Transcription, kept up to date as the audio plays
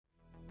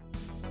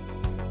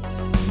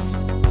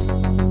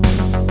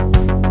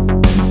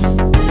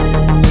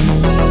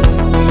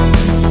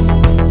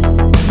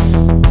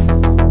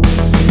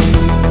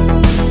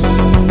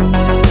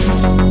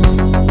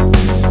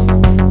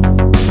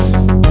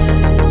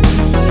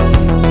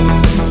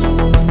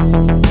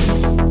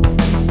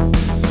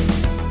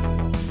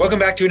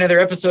Welcome back to another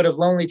episode of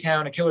Lonely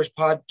Town, a Killers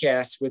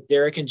podcast with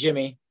Derek and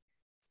Jimmy.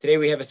 Today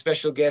we have a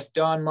special guest,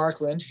 Don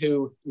Markland,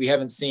 who we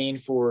haven't seen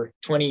for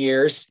 20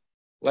 years.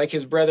 Like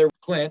his brother,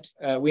 Clint,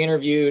 we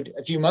interviewed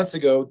a few months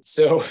ago.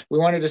 So we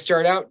wanted to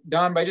start out,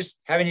 Don, by just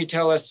having you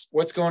tell us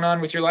what's going on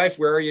with your life.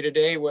 Where are you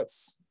today?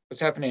 What's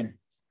happening?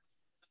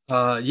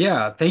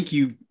 Thank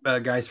you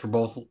guys for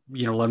both,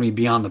 letting me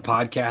be on the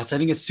podcast. I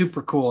think it's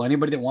super cool.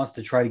 Anybody that wants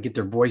to try to get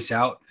their voice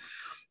out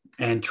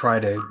and try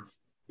to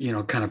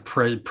kind of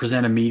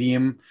present a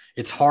medium.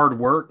 It's hard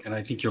work. And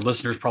I think your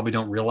listeners probably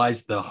don't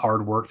realize the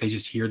hard work. They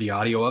just hear the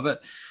audio of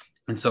it.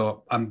 And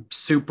so I'm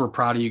super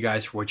proud of you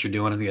guys for what you're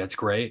doing. I think that's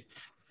great.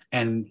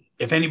 And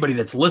if anybody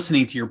that's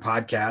listening to your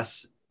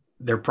podcast,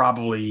 they're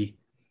probably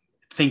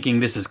thinking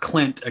this is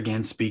Clint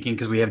again speaking,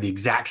 because we have the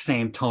exact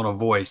same tone of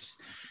voice.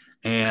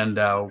 And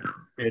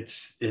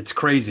it's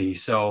crazy.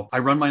 So I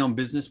run my own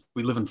business.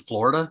 We live in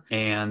Florida,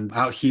 and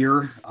out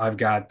here I've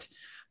got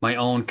my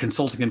own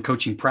consulting and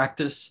coaching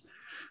practice,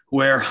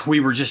 where we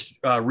were just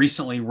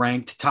recently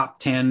ranked top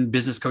 10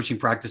 business coaching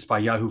practice by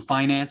Yahoo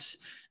Finance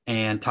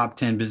and top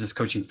 10 business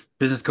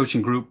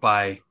coaching group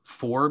by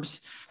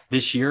Forbes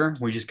this year.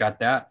 We just got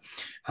that.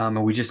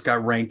 And we just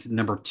got ranked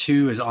number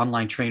 2 as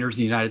online trainers in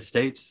the United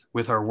States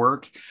with our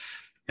work.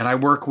 And I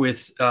work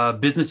with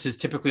businesses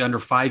typically under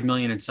 5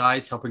 million in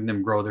size, helping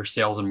them grow their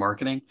sales and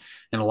marketing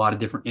in a lot of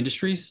different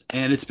industries.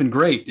 And it's been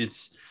great.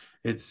 It's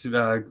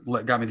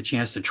got me the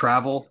chance to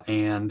travel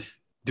and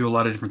do a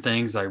lot of different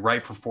things. I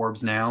write for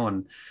Forbes now,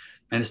 and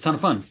it's a ton of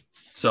fun.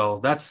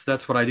 So that's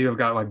what I do. I've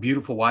got my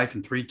beautiful wife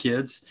and 3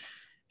 kids,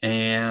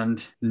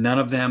 and none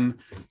of them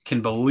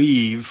can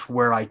believe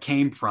where I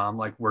came from,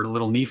 like where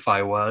little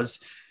Nephi was.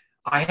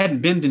 I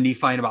hadn't been to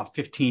Nephi in about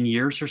 15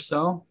 years or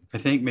so, I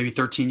think maybe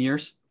 13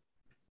 years.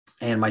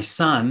 And my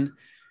son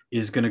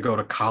is going to go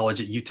to college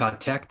at Utah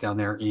Tech down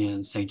there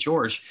in St.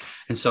 George.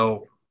 And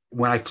so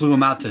when I flew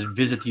him out to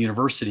visit the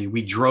university,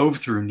 we drove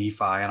through Nephi,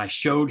 and I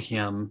showed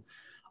him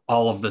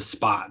all of the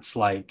spots,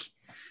 like,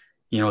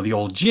 the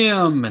old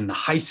gym and the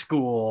high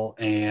school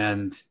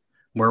and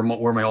where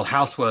my old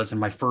house was,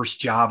 and my first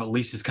job at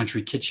Lisa's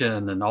Country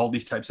Kitchen and all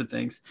these types of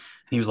things.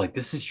 And he was like,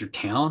 "This is your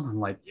town?" I'm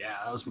like, "Yeah,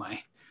 that was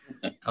my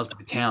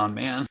town,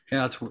 man."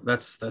 Yeah,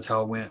 that's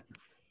how it went.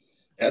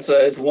 It's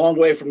a long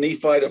way from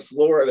Nephi to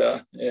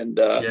Florida, and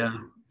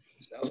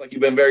sounds like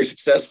you've been very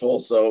successful.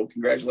 So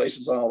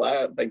congratulations on all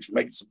that. Thanks for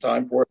making some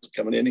time for us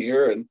coming in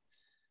here, and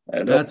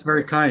that's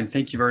very kind.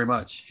 Thank you very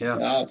much.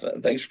 Yeah.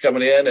 Thanks for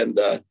coming in, and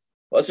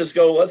let's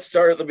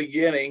start at the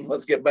beginning.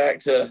 Let's get back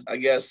to, I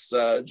guess,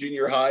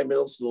 junior high,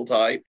 middle school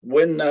type.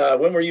 When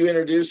were you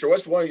introduced, or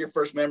what's one of your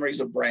first memories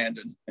of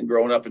Brandon and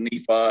growing up in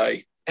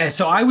Nephi? And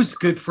so I was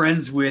good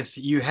friends with,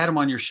 you had him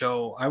on your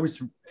show.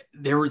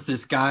 There was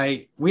this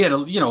guy, we had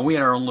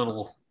our own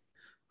little,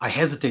 I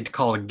hesitate to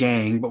call it a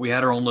gang, but we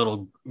had our own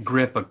little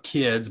grip of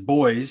kids,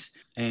 boys.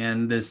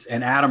 And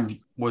Adam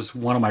was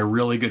one of my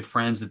really good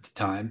friends at the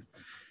time.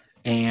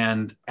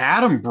 And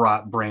Adam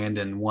brought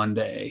Brandon one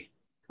day,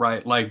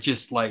 right?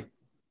 Just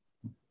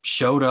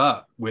showed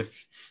up with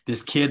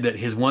this kid that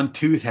his one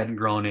tooth hadn't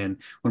grown in.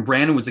 When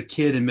Brandon was a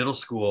kid in middle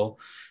school,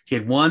 he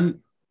had one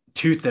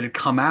tooth that had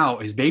come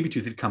out, his baby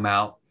tooth had come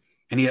out.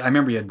 And I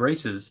remember he had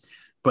braces,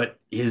 but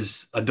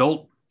his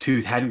adult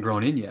tooth hadn't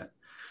grown in yet.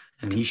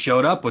 And he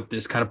showed up with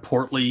this kind of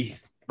portly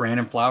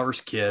Brandon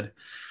Flowers kid.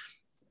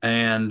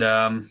 And,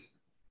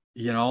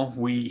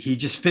 he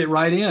just fit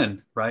right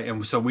in. Right.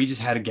 And so we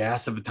just had a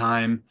gas of a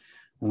time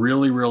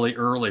really, really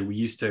early. We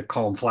used to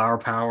call him Flower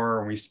Power,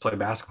 and we used to play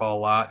basketball a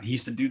lot. He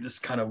used to do this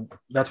kind of,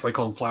 that's why I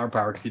call him Flower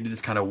Power, because he did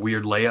this kind of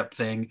weird layup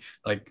thing,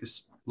 like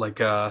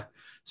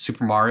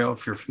Super Mario,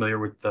 if you're familiar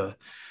with the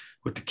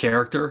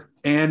character.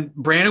 And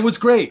Brandon was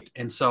great.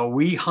 And so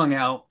we hung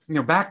out,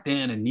 back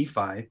then in Nephi,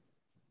 there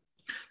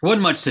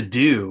wasn't much to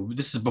do.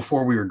 This is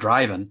before we were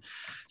driving.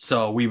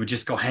 So we would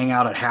just go hang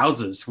out at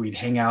houses. We'd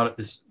hang out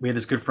we had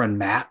this good friend,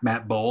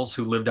 Matt Bowles,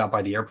 who lived out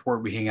by the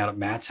airport. We hang out at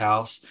Matt's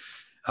house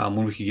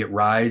when we could get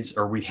rides,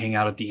 or we'd hang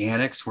out at the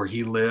annex where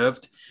he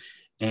lived.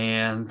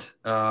 And,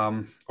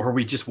 or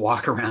we just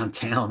walk around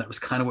town. That was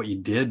kind of what you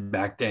did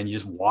back then. You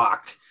just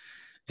walked.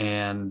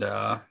 And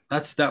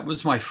that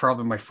was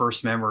probably my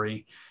first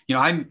memory.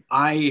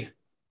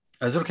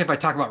 Is it okay if I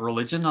talk about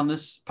religion on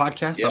this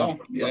podcast? Yeah,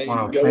 you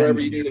can go wherever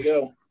you need to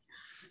go.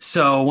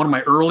 So one of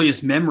my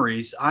earliest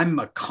memories, I'm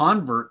a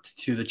convert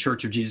to the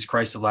Church of Jesus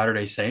Christ of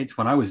Latter-day Saints.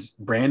 When I was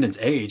Brandon's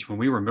age, when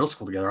we were in middle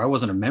school together, I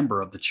wasn't a member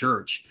of the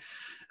church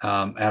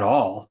at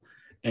all.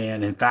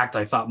 And in fact,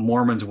 I thought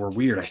Mormons were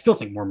weird. I still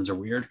think Mormons are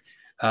weird.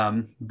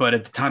 But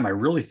at the time, I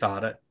really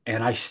thought it.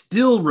 And I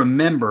still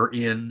remember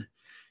in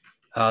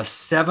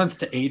 7th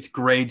to 8th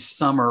grade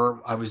summer,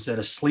 I was at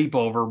a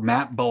sleepover.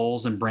 Matt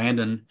Bowles and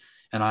Brandon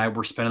and I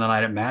were spending the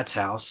night at Matt's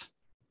house.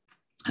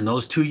 And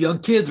those 2 young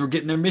kids were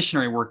getting their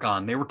missionary work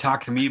on. They were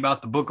talking to me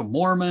about the Book of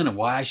Mormon and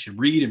why I should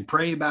read and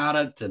pray about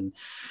it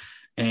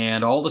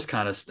and all this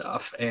kind of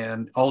stuff.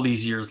 And all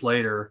these years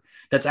later,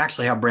 that's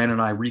actually how Brandon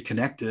and I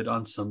reconnected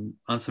on some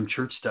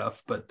church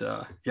stuff. But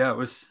it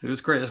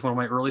was great. That's one of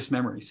my earliest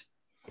memories.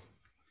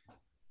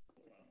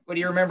 What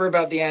do you remember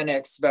about the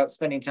annex, about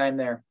spending time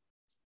there?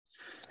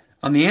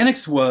 The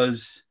annex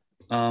was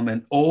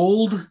an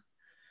old,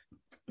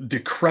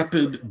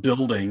 decrepit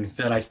building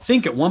that I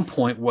think at one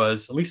point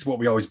was, at least what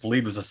we always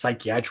believed, was a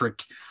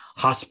psychiatric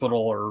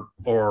hospital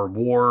or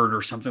ward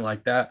or something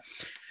like that.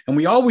 And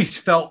we always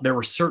felt there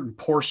were certain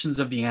portions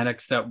of the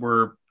annex that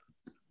were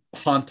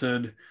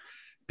haunted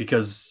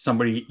because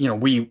somebody,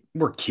 we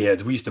were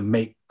kids. We used to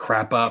make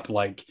crap up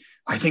like,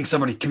 I think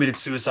somebody committed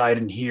suicide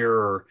in here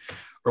or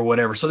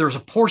whatever. So there was a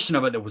portion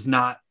of it that was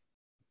not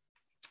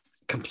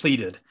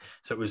completed.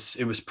 So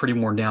it was pretty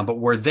worn down. But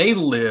where they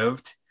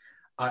lived,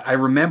 I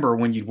remember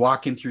when you'd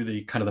walk in through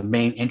the kind of the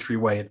main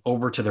entryway and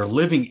over to their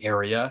living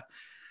area,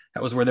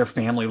 that was where their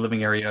family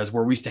living area is,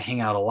 where we used to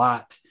hang out a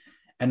lot.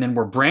 And then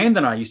where Brandon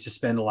and I used to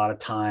spend a lot of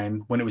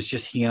time when it was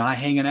just he and I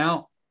hanging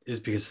out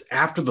is because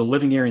after the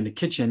living area and the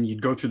kitchen,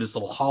 you'd go through this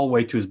little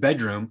hallway to his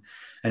bedroom.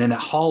 And in that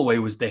hallway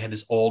they had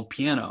this old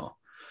piano.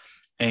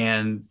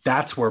 And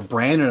that's where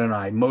Brandon and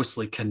I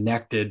mostly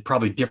connected,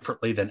 probably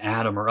differently than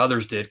Adam or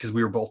others did, because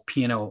we were both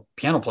piano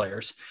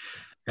players.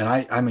 And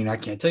I mean, I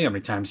can't tell you how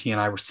many times he and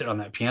I were sitting on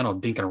that piano,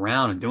 dinking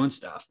around and doing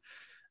stuff.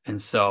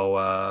 And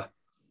so,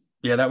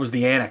 yeah, that was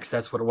the annex.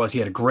 That's what it was. He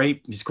had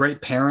these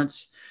great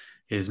parents.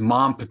 His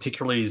mom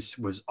particularly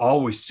was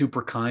always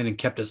super kind and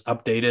kept us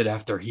updated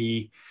after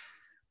he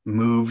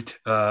moved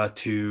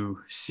to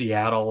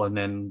Seattle and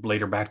then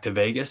later back to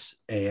Vegas.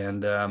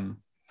 And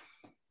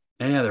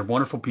yeah, they're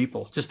wonderful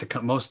people. Just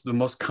the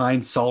most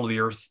kind, salt of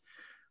the earth,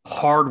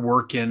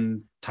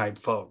 hardworking type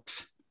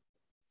folks.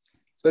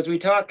 So as we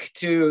talk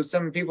to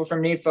some people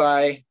from Nephi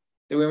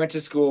that we went to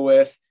school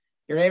with,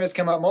 your name has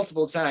come up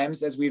multiple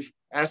times as we've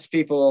asked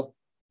people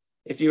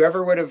if you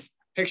ever would have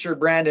pictured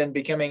Brandon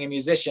becoming a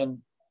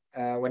musician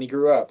when he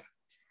grew up.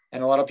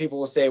 And a lot of people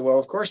will say, well,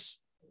 of course,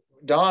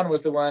 Don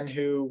was the one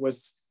who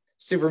was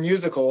super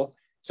musical.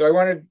 So I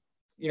wanted,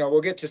 we'll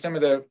get to some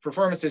of the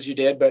performances you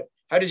did, but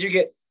how did you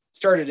get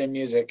started in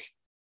music?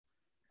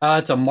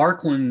 It's a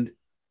Markland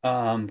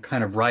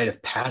kind of rite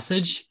of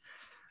passage.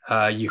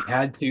 You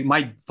had to.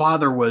 My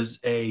father was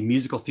a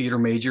musical theater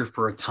major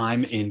for a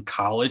time in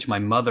college. My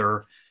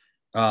mother,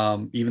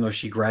 even though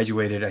she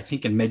graduated, I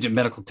think in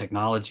medical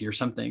technology or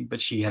something, but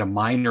she had a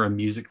minor in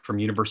music from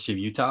University of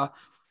Utah.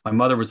 My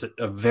mother was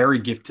a very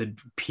gifted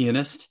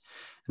pianist,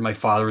 and my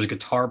father was a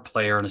guitar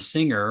player and a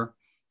singer.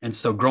 And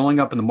so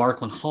growing up in the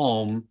Markland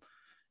home,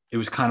 it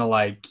was kind of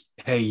like,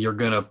 hey, you're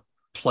going to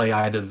play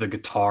either the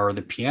guitar or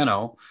the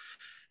piano.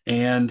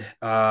 And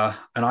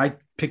I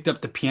picked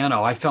up the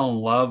piano. I fell in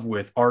love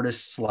with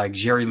artists like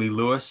Jerry Lee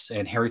Lewis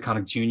and Harry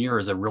Connick Jr.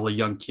 as a really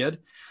young kid.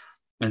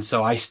 And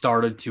so I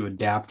started to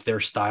adapt their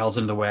styles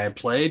into the way I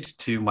played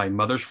to my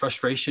mother's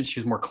frustration.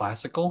 She was more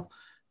classical,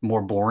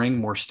 more boring,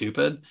 more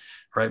stupid,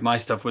 right? My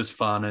stuff was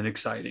fun and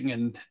exciting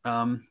and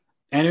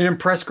it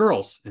impressed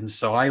girls. And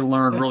so I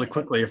learned really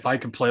quickly, if I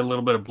could play a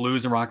little bit of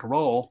blues and rock and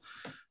roll,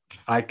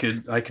 I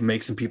could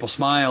make some people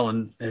smile.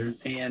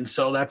 And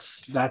so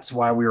that's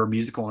why we were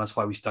musical, and that's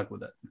why we stuck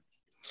with it.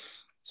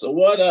 So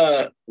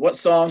what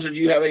songs, did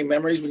you have any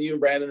memories when you and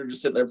Brandon are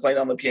just sitting there playing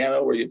on the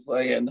piano? Were you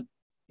playing,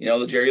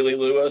 the Jerry Lee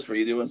Lewis? Were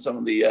you doing some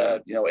of the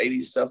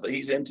 80s stuff that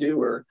he's into,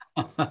 or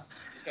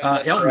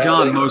Elton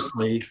John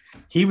mostly?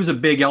 He was a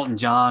big Elton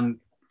John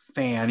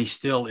fan. He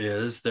still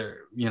is.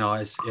 They're,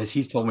 as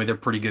he's told me, they're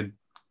pretty good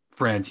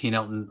friends. He and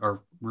Elton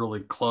are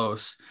really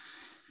close.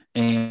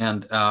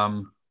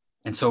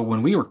 And so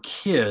when we were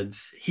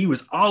kids, he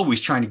was always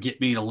trying to get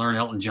me to learn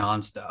Elton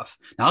John stuff.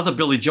 Now I was a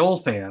Billy Joel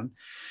fan.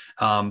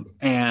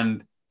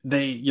 And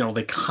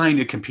they kind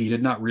of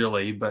competed, not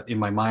really, but in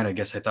my mind, I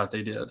guess I thought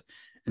they did.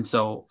 And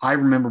so I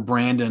remember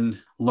Brandon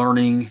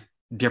learning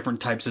different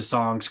types of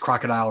songs.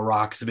 Crocodile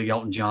Rock is a big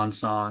Elton John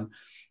song.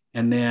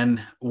 And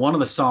then one of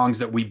the songs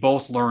that we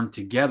both learned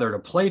together to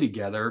play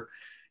together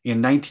in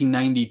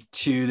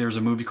 1992, there was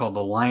a movie called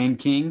The Lion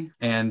King,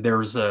 and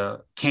there's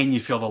a Can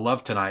You Feel the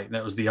Love Tonight?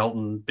 That was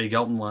the big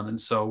Elton one.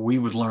 And so we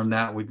would learn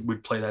that,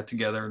 we'd play that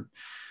together.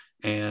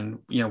 And,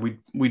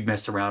 we'd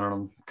mess around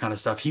on kind of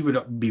stuff.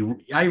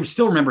 I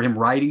still remember him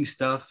writing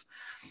stuff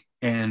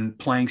and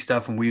playing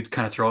stuff, and we'd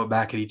kind of throw it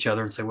back at each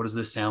other and say, what does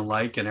this sound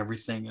like? And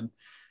everything.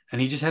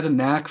 And he just had a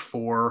knack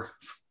for,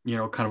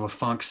 kind of a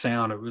funk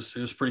sound. It was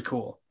pretty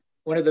cool.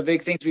 One of the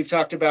big things we've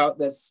talked about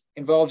that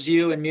involves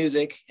you and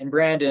music and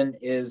Brandon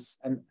is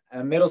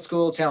a middle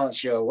school talent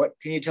show. What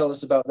can you tell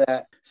us about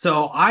that?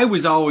 So I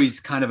was always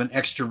kind of an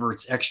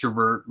extrovert's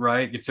extrovert,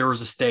 right? If there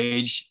was a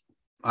stage,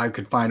 I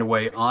could find a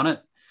way on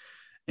it.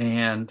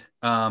 And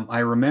I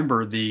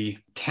remember the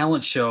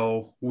talent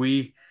show,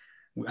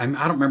 I don't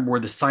remember where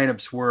the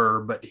signups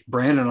were, but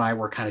Brandon and I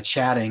were kind of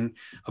chatting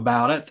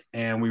about it.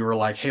 And we were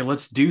like, hey,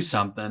 let's do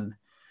something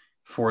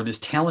for this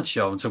talent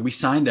show. And so we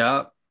signed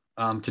up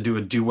to do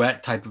a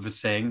duet type of a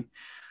thing.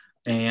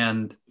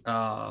 And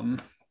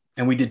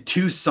we did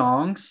 2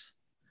 songs.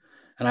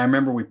 And I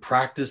remember we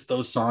practiced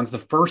those songs. The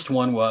first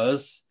one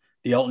was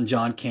the Elton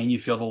John Can You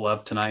Feel the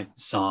Love Tonight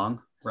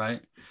song,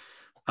 right?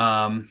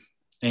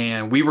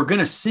 And we were going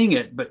to sing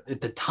it, but at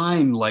the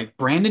time, like,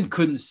 Brandon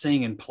couldn't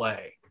sing and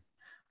play.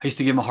 I used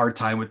to give him a hard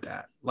time with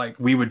that. Like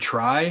we would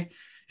try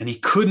and he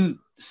couldn't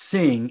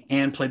sing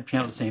and play the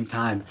piano at the same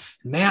time.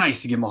 Man, I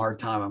used to give him a hard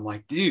time. I'm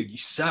like, dude, you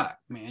suck,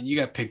 man. You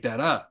got to pick that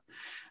up.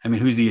 I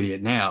mean, who's the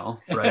idiot now?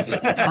 Right.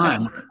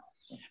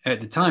 At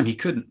the time, he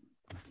couldn't.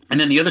 And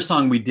then the other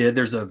song we did,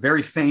 there's a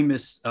very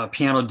famous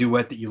piano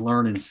duet that you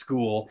learn in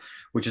school,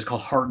 which is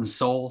called Heart and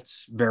Soul.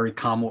 It's very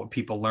common what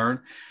people learn.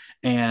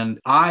 And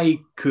at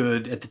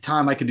the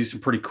time, I could do some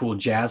pretty cool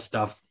jazz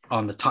stuff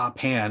on the top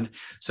hand.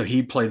 So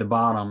he'd play the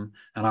bottom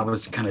and I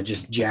was kind of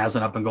just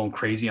jazzing up and going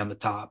crazy on the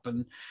top.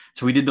 And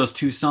so we did those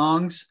two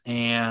songs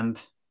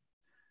and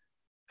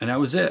that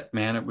was it,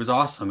 man. It was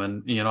awesome.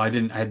 And, I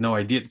had no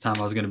idea at the time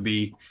I was going to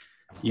be,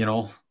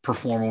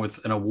 performing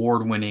with an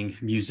award-winning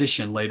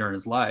musician later in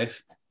his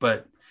life,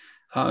 but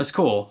it was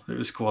cool. It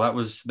was cool. That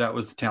was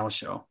the talent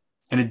show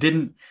and it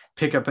didn't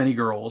pick up any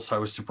girls. So I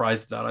was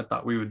surprised at that. I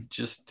thought we would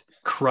just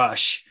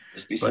crush.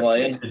 Just be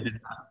slaying.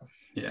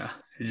 Yeah.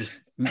 It just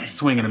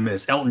swing and a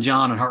miss. Elton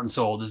John and Heart and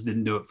Soul just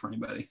didn't do it for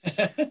anybody.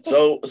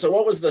 So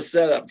what was the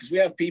setup? Because we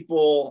have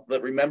people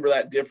that remember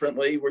that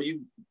differently. Were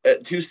you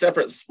at two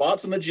separate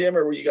spots in the gym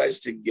or were you guys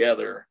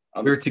together?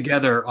 We were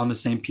together on the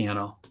same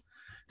piano.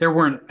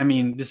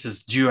 This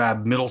is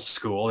Juab Middle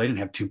School. They didn't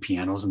have two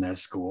pianos in that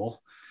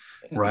school,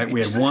 right?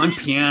 We had one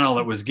piano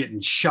that was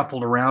getting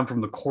shuffled around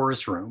from the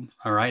chorus room.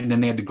 All right. And then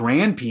they had the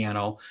grand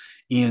piano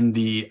in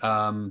the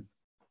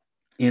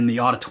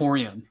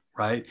auditorium.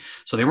 Right.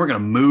 So they weren't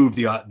going to move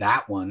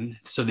that one.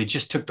 So they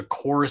just took the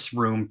chorus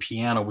room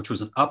piano, which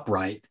was an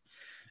upright,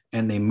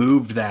 and they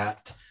moved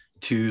that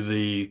to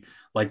the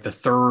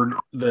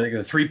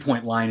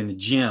 3-point line in the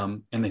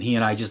gym. And then he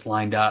and I just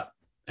lined up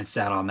and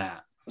sat on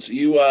that. So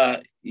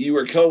you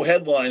were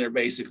co-headliner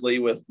basically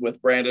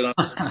with Brandon.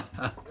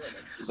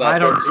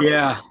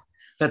 Yeah.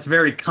 That's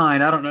very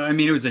kind. I don't know. I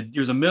mean, it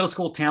was a middle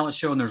school talent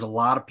show and there's a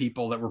lot of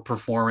people that were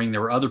performing.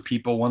 There were other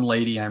people. One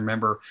lady, I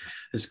remember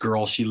this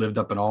girl, she lived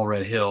up in All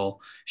Red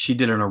Hill. She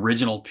did an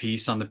original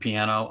piece on the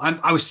piano.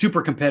 I was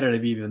super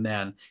competitive even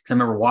then because I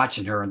remember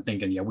watching her and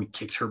thinking, yeah, we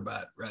kicked her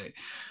butt. Right.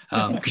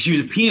 Because she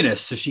was a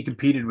pianist. So she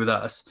competed with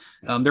us.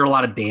 There were a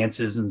lot of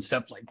dances and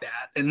stuff like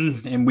that.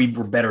 And we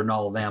were better than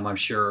all of them, I'm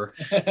sure.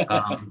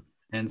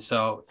 And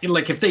so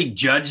if they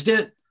judged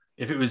it,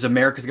 if it was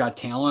America's Got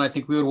Talent, I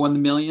think we would have won the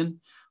million.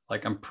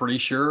 I'm pretty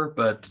sure,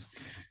 but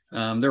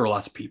there were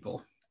lots of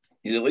people.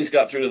 You at least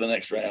got through to the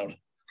next round.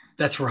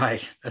 That's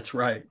right.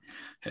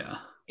 Yeah.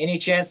 Any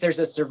chance there's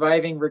a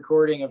surviving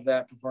recording of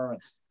that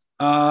performance?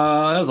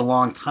 That was a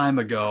long time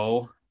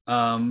ago.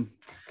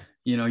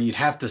 You'd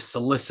have to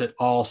solicit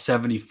all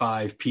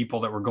 75 people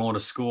that were going to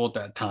school at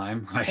that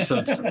time, right? So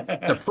it's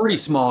a pretty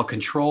small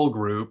control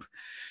group.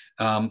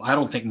 I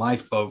don't think my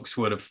folks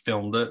would have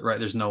filmed it, right?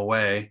 There's no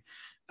way.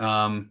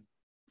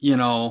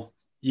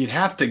 You'd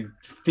have to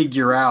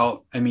figure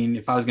out,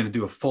 if I was going to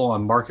do a full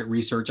on market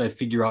research, I'd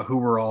figure out who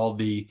were all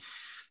the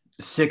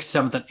 6th,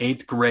 7th, and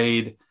 8th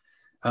grade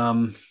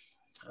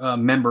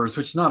members,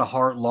 which is not a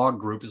hard log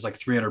group. It's like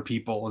 300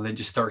 people. And then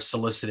just start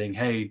soliciting,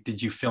 hey,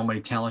 did you film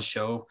any talent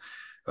show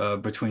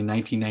between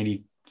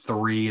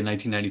 1993 and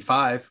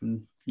 1995?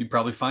 And you'd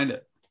probably find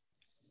it.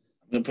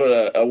 I'm going to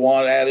put a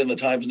want ad in the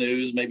Times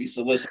News, maybe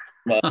solicit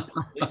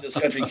Lisa's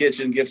Country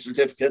Kitchen gift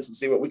certificates and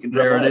see what we can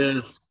drum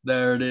up.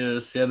 There it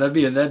is. Yeah,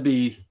 that'd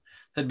be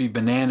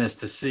bananas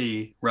to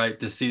see, right?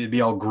 To see it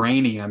be all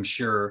grainy, I'm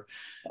sure.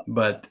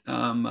 But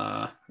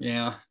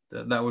yeah,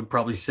 that would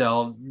probably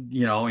sell,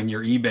 in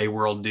your eBay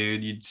world,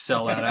 dude. You'd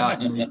sell that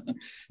out. And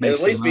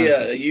at least be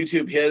a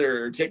YouTube hit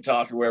or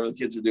TikTok or whatever the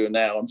kids are doing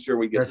now. I'm sure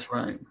we get. That's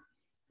right.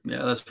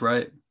 Yeah, that's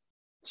right.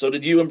 So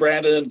did you and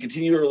Brandon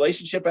continue a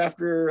relationship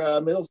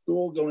after middle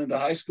school, going into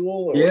high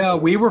school? Or? Yeah,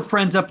 we were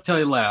friends up until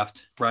he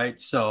left,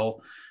 right?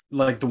 So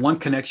the one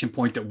connection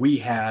point that we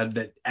had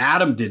that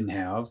Adam didn't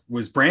have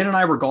was Brandon and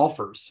I were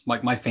golfers.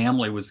 My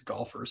family was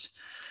golfers.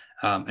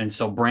 And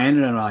so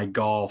Brandon and I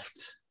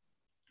golfed.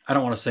 I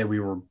don't want to say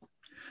we were,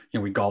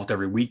 we golfed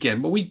every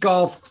weekend, but we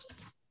golfed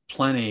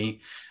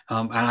plenty.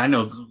 And I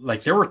know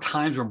there were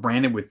times where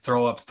Brandon would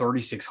throw up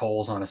 36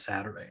 holes on a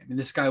Saturday.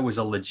 This guy was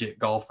a legit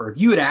golfer.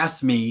 If you had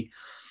asked me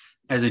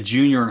as a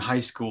junior in high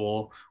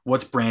school,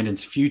 what's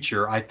Brandon's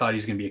future? I thought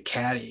he's going to be a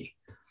caddy.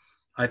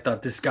 I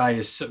thought this guy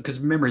is because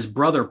remember his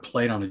brother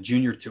played on a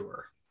junior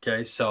tour.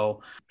 Okay.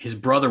 So his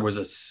brother was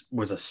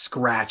a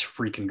scratch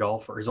freaking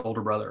golfer, his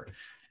older brother.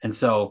 And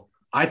so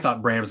I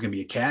thought Brandon was going to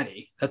be a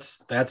caddy. That's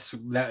that.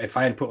 If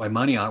I had put my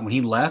money on it when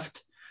he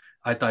left,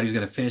 I thought he was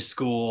going to finish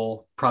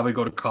school, probably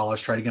go to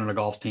college, try to get on a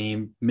golf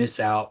team, miss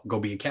out, go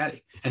be a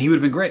caddy. And he would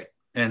have been great.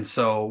 And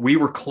so we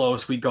were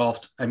close. We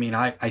golfed.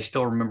 I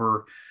still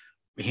remember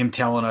him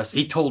telling us,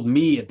 he told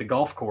me at the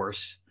golf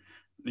course,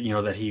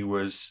 that he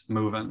was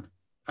moving.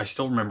 I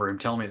still remember him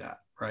telling me that.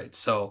 Right.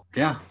 So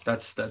yeah,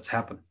 that's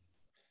happened.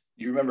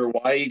 You remember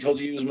why he told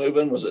you he was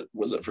moving? Was it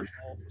for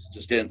golf?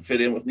 Just didn't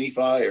fit in with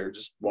Nephi or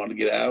just wanted to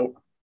get out?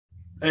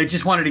 I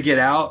just wanted to get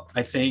out.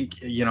 I think,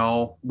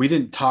 we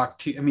didn't talk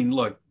to,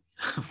 look,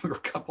 we were a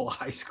couple of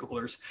high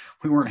schoolers.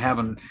 We weren't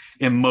having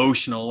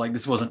emotional, like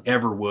this wasn't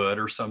Everwood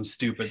or some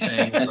stupid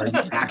thing where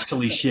you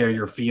actually share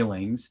your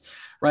feelings,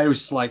 right? It was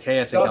just like,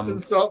 hey, I think Dawson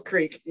Salt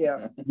Creek.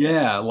 Yeah.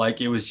 Yeah.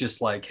 Like it was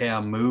just like, hey,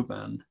 I'm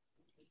moving.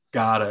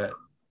 Got it.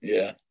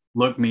 Yeah.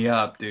 Look me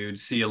up, dude.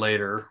 See you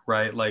later.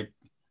 Right. Like,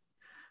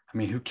 I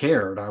mean, who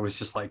cared? I was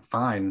just like,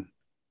 fine.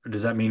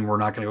 Does that mean we're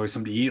not going to go get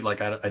something to eat? Like,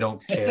 I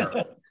don't care.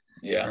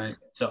 Yeah. Right.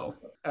 So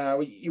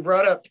you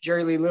brought up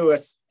Jerry Lee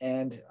Lewis,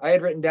 and I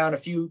had written down a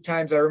few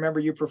times I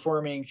remember you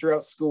performing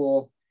throughout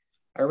school.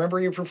 I remember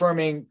you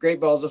performing Great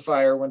Balls of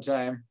Fire one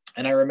time,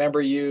 and I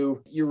remember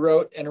you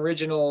wrote an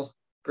original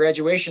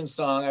graduation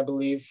song, I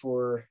believe,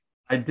 for...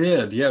 I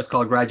did. Yeah, it's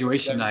called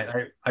Graduation Night.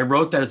 I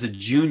wrote that as a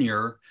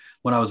junior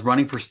when I was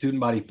running for student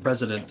body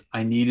president.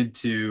 I needed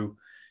to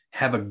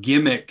have a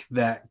gimmick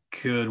that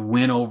could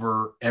win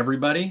over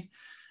everybody.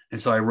 And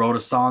so I wrote a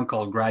song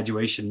called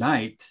Graduation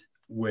Night,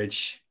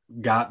 which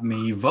got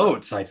me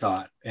votes, I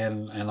thought,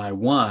 and I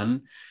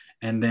won.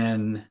 And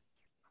then,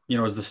 you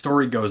know, as the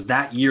story goes,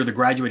 that year, the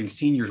graduating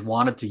seniors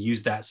wanted to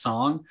use that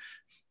song.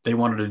 They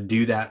wanted to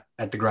do that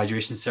at the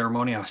graduation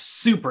ceremony. I was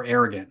super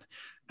arrogant.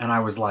 And I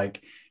was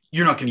like,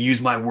 you're not going to use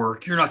my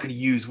work. You're not going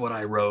to use what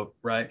I wrote.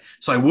 Right.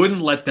 So I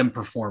wouldn't let them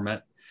perform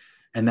it.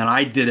 And then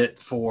I did it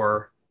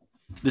for,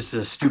 this is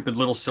a stupid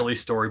little silly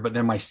story, but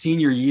then my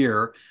senior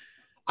year,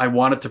 I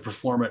wanted to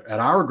perform it at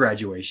our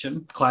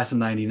graduation, class of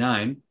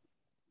 99,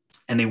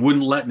 and they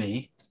wouldn't let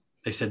me.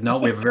 They said, no,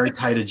 we have a very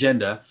tight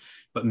agenda.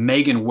 But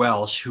Megan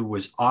Welsh, who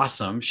was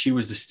awesome, she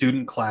was the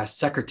student class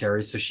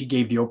secretary. So she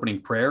gave the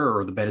opening prayer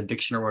or the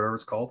benediction or whatever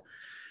it's called.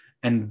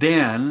 And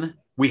then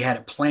we had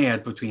it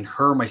planned between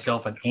her,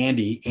 myself, and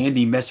Andy.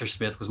 Andy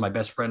Messersmith was my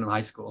best friend in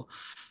high school.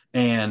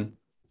 And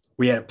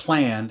we had it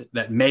planned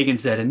that Megan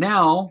said, and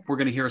now we're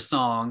going to hear a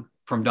song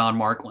from Don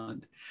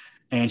Markland.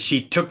 And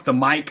she took the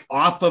mic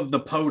off of the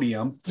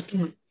podium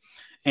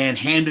and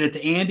handed it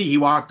to Andy. He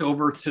walked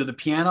over to the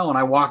piano and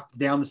I walked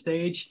down the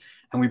stage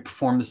and we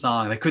performed the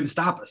song. They couldn't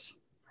stop us.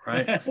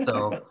 Right.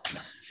 So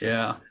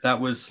yeah,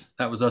 that was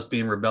us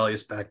being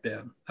rebellious back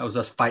then. That was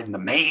us fighting the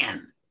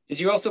man. Did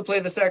you also play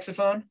the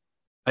saxophone?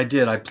 I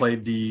did. I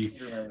played the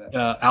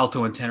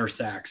alto and tenor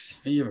sax.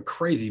 You have a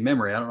crazy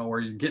memory. I don't know where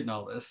you're getting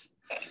all this.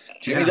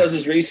 Jimmy does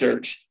his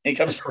research. He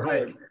comes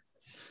prepared.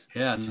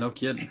 Yeah, no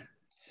kidding.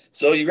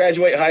 So you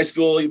graduate high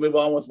school, you move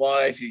on with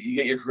life, you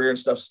get your career and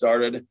stuff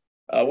started.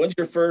 When's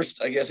your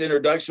first, I guess,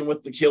 introduction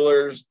with the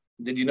Killers?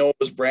 Did you know it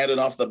was Brandon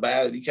off the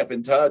bat? Did you kept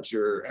in touch,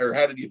 or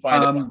how did you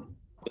find it?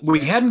 We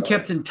hadn't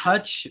kept in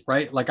touch,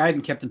 right? Like I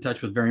hadn't kept in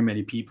touch with very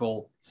many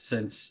people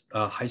since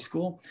high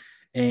school.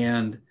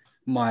 And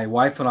my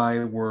wife and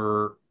I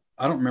were,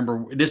 I don't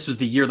remember, this was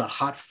the year that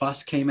Hot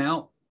Fuss came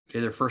out,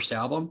 okay, their first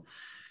album.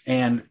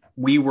 And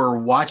we were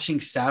watching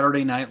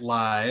Saturday Night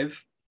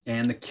Live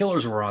and the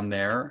Killers were on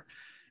there.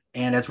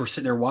 And as we're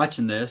sitting there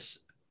watching this,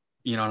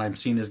 you know, and I'm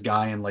seeing this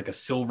guy in like a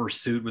silver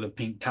suit with a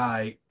pink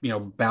tie, you know,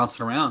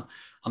 bouncing around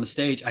on the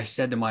stage, I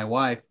said to my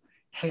wife,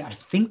 hey, I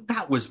think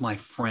that was my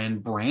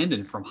friend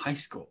Brandon from high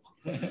school.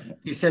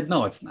 He said,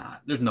 no, it's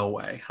not. There's no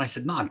way. And I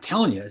said, no, I'm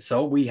telling you.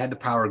 So we had the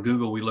power of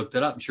Google. We looked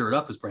it up and sure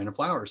enough, it was Brandon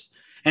Flowers.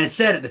 And it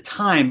said at the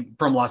time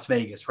from Las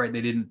Vegas, right?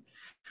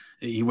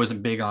 He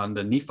wasn't big on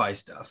the Nephi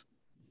stuff.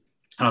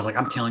 And I was like,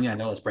 I'm telling you, I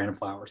know it's Brandon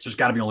Flowers. There's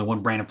got to be only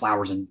one Brandon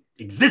Flowers in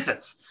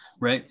existence,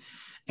 right?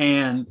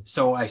 And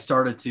so I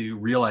started to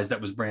realize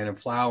that was Brandon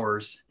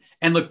Flowers.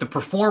 And look, the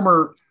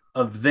performer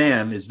of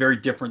then is very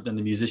different than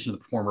the musician, the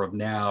performer of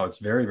now. It's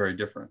very, very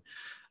different.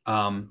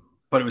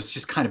 But it was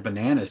just kind of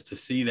bananas to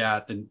see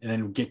that and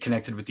then get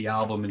connected with the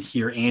album and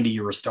hear Andy,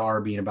 You're a Star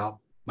being about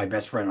my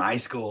best friend in high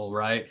school,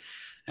 right?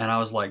 And I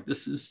was like,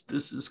 this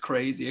is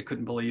crazy. I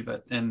couldn't believe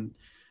it. And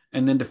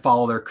then to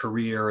follow their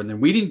career. And then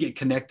we didn't get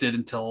connected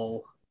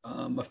until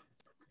a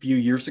few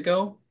years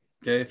ago.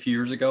 Okay, a few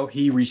years ago,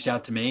 he reached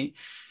out to me.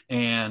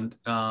 And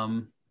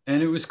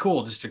it was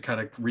cool just to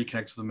kind of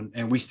reconnect with them.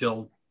 And we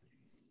still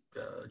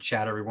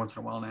chat every once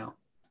in a while now.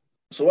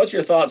 So what's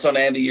your thoughts on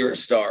Andy, You're a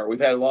Star?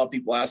 We've had a lot of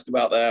people ask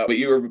about that, but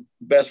you were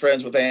best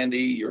friends with Andy.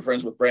 You were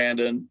friends with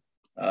Brandon.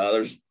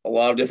 There's a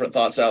lot of different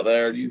thoughts out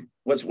there.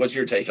 What's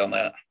your take on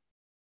that?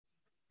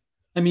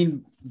 I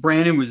mean,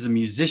 Brandon was a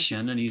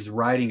musician and he's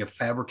writing a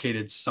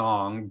fabricated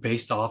song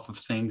based off of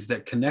things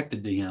that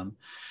connected to him.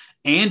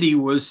 Andy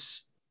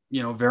was,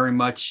 you know, very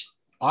much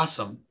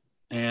awesome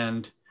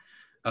and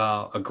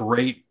a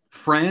great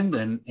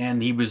friend.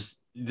 And he was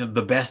the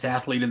best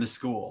athlete in the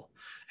school.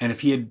 And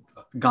if he had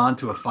gone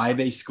to a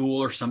 5A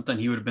school or something,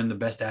 he would have been the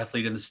best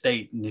athlete in the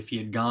state. And if he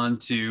had gone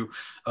to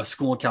a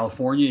school in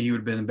California, he would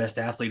have been the best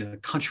athlete in the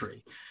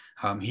country.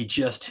 He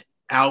just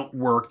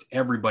outworked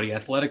everybody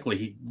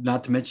athletically.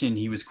 Not to mention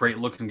he was a great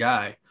looking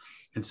guy.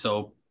 And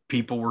so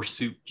people were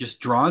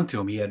just drawn to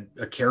him. He had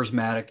a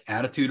charismatic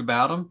attitude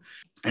about him.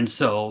 And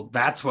so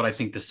that's what I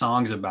think the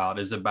song's about,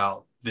 is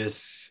about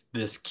this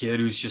kid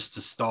who's just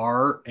a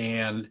star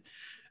and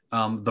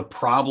the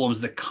problems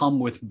that come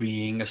with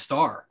being a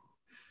star.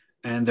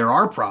 And there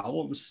are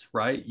problems,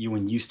 right?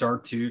 When you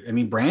start to, I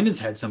mean,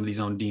 Brandon's had some of these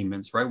own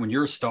demons, right? When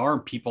you're a star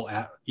and people,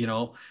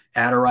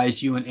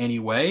 adorize you in any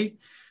way,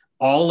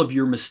 all of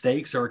your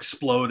mistakes are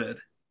exploded.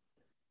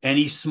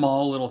 Any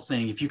small little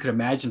thing, if you could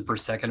imagine for a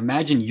second,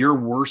 imagine your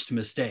worst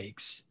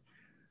mistakes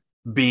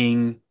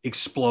being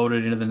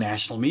exploded into the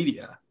national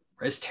media.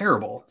 Right? It's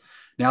terrible.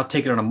 Now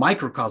take it on a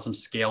microcosm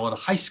scale at a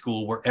high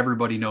school where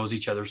everybody knows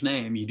each other's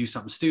name. You do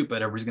something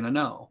stupid, everybody's going to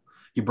know.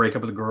 You break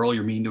up with a girl,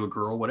 you're mean to a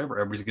girl, whatever,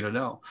 everybody's going to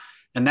know.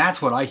 And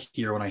that's what I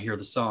hear when I hear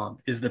the song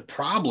is the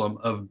problem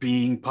of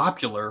being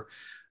popular.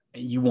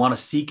 You want to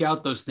seek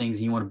out those things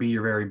and you want to be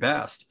your very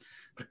best,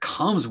 but it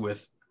comes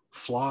with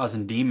flaws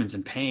and demons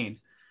and pain.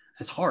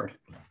 It's hard.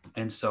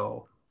 And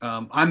so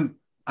I'm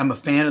a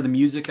fan of the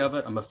music of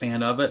it. I'm a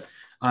fan of it.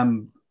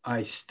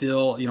 I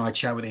still, I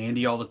chat with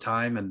Andy all the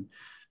time,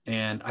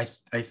 and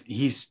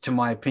he's, to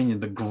my opinion,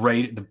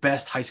 the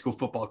best high school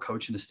football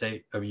coach in the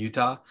state of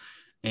Utah.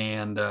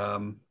 And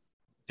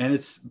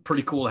it's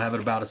pretty cool to have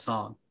it about a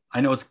song. I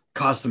know it's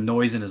caused some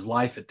noise in his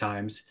life at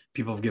times.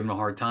 People have given him a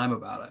hard time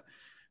about it,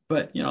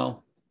 but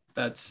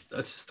that's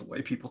just the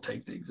way people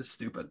take things. It's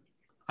stupid.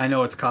 I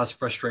know it's caused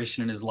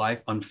frustration in his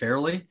life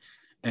unfairly,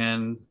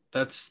 and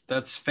that's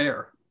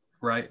fair,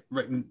 right?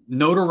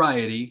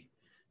 Notoriety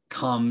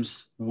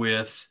comes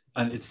with,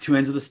 and it's two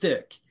ends of the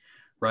stick,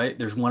 right?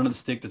 There's one end of the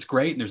stick that's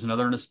great, and there's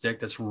another end of the stick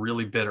that's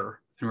really bitter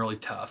and really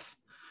tough.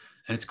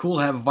 And it's cool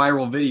to have a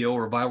viral video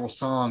or a viral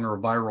song or a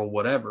viral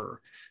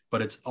whatever,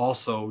 but it's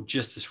also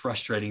just as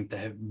frustrating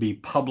to be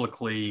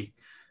publicly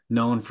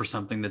known for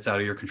something that's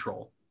out of your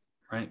control,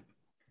 right?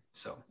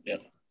 So, yeah.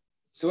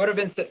 So what have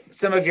been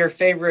some of your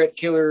favorite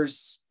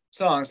Killers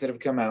songs that have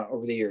come out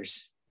over the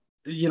years?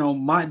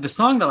 The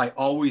song that I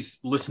always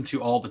listen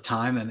to all the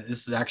time, and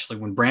this is actually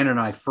when Brandon and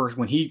I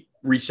when he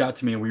reached out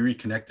to me and we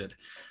reconnected,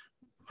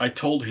 I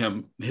told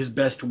him his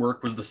best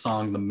work was the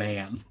song The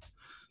Man.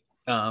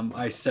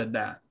 I said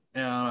that,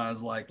 and I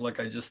was like, look,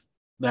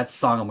 that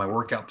song on my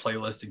workout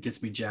playlist, it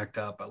gets me jacked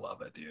up. I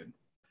love it, dude.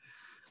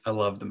 I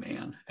love The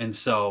Man. And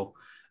so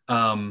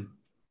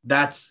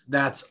that's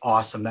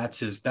awesome.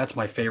 That's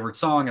my favorite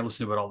song. I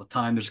listen to it all the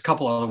time. There's a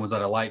couple other ones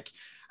that I like.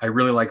 I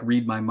really like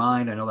Read My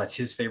Mind. I know that's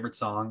his favorite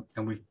song,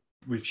 and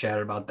we've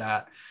chatted about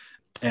that.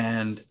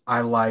 And I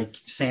like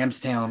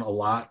Sam's Town a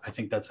lot. I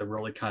think that's a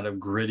really kind of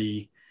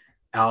gritty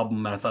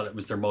album, and I thought it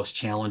was their most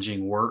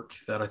challenging work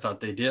that I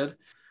thought they did.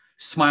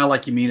 Smile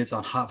Like You Mean It's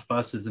on Hot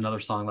Fuss is another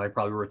song that I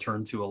probably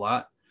return to a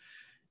lot.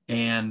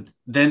 And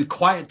then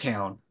Quiet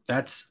Town,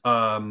 that's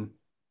on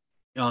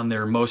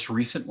their most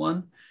recent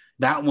one.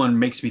 That one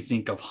makes me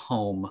think of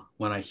home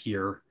when I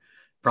hear,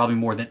 probably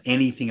more than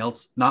anything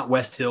else, not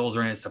West Hills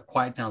or any stuff.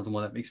 Quiet Town's the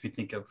one that makes me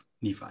think of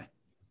Nephi.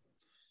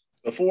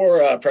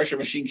 Before Pressure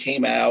Machine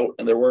came out,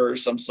 and there were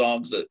some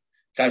songs that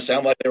kind of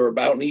sound like they were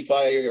about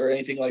Nephi or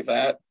anything like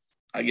that,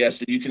 I guess,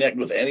 did you connect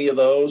with any of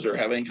those or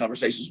have any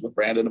conversations with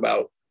Brandon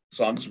about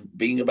songs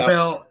being about?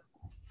 Well,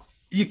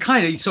 you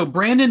kind of, so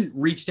Brandon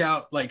reached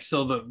out,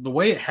 the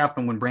way it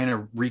happened when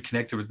Brandon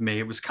reconnected with me,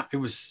 it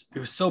was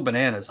so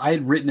bananas. I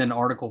had written an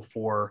article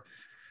for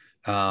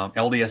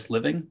LDS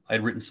Living.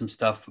 I'd written some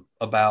stuff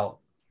about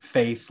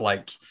faith,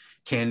 like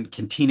can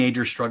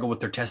teenagers struggle with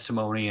their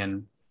testimony,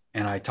 and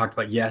I talked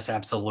about, yes,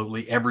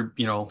 absolutely.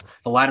 The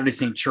Latter-day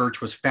Saint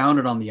Church was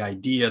founded on the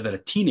idea that a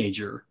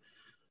teenager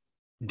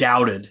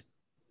doubted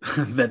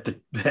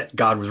that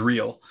God was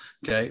real.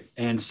 Okay.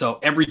 And so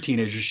every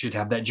teenager should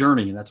have that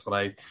journey. And that's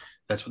what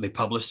they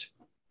published.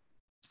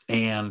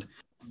 And,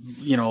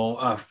 I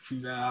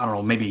don't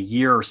know, maybe a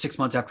year or 6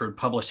 months after it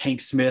published, Hank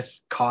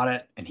Smith caught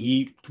it and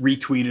he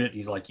retweeted it.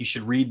 He's like, you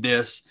should read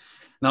this.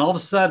 And then all of a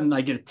sudden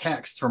I get a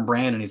text from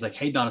Brandon. He's like,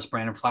 hey, Don, it's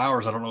Brandon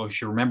Flowers. I don't know if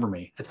you remember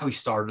me. That's how he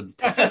started.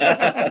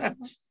 Okay.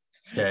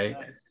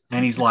 Nice.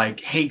 And he's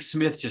like, Hank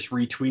Smith just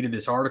retweeted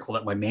this article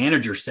that my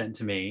manager sent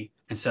to me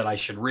and said I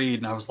should read.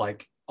 And I was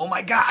like, oh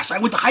my gosh, I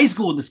went to high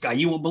school with this guy.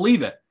 You won't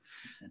believe it.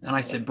 And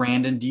I said,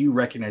 Brandon, do you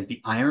recognize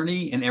the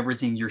irony in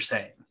everything you're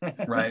saying?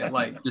 Right?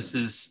 Like, this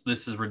is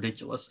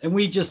ridiculous. And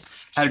we just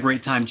had a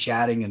great time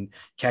chatting and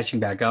catching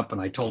back up. And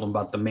I told him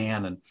about The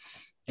Man.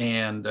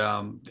 And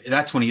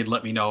that's when he had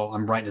let me know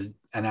I'm writing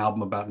an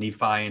album about Nephi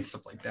and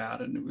stuff like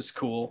that. And it was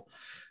cool.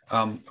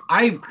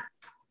 I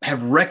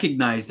have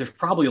recognized there's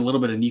probably a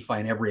little bit of Nephi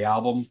in every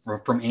album,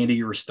 from Andy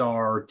You're a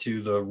Star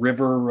to the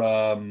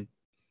River,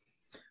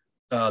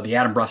 the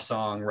Adam Bruff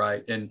song,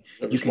 right? And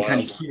you can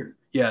kind of hear,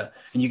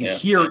 and you can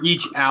hear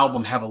each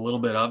album have a little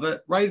bit of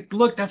it, right?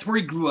 Look, that's where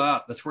he grew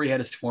up. That's where he had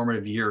his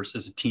formative years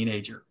as a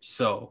teenager.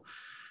 So,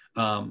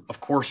 of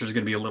course, there's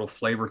going to be a little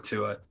flavor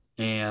to it.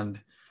 And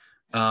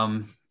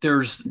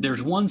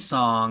there's one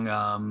song,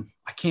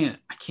 I can't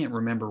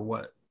remember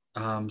what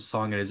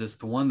song it is. It's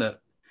the one that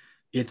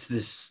it's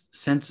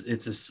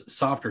a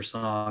softer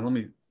song. Let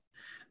me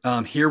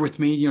Here With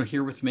Me,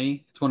 Here With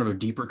Me. It's one of her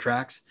deeper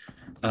tracks.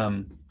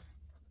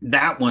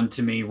 That one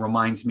to me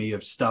reminds me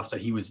of stuff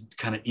that he was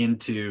kind of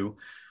into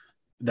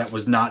that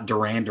was not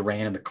Duran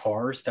Duran in the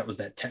Cars. That was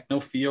that techno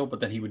feel, but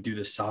then he would do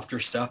this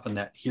softer stuff, and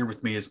that Here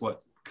With Me is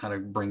what kind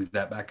of brings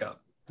that back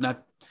up. That's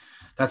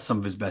That's some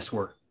of his best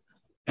work.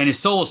 And his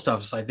solo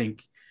stuff is, I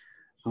think,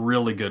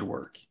 really good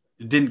work.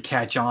 It didn't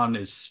catch on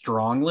as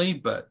strongly,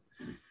 but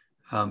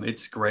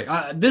it's great.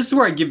 This is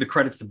where I give the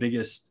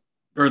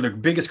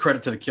biggest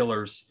credit to the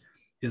Killers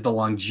is the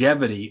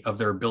longevity of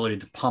their ability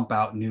to pump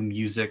out new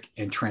music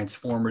and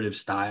transformative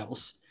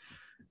styles.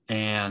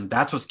 And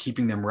that's what's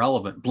keeping them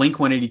relevant.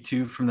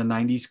 Blink-182 from the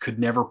 90s could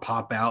never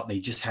pop out. They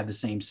just had the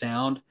same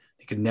sound.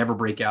 They could never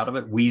break out of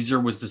it.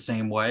 Weezer was the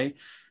same way.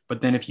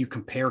 But then if you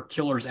compare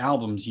Killers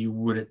albums, you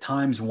would at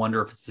times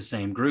wonder if it's the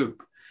same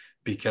group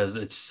because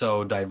it's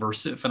so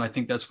diversive. And I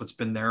think that's what's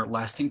been their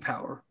lasting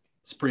power.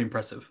 It's pretty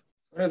impressive.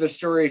 Another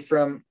story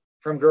from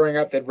growing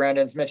up that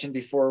Brandon's mentioned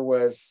before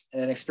was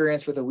an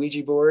experience with a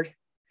Ouija board.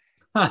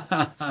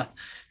 Yeah,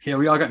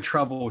 we all got in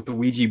trouble with the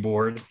Ouija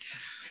board.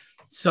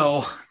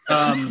 So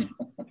I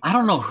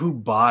don't know who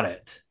bought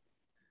it.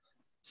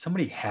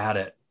 Somebody had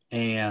it.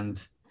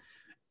 And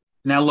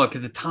now look,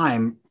 at the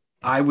time,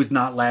 I was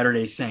not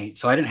Latter-day Saint.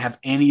 So I didn't have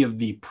any of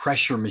the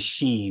pressure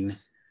machine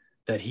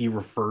that he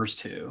refers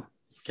to.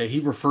 Okay, he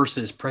refers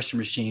to this pressure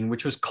machine,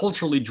 which was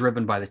culturally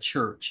driven by the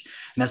church.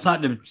 And that's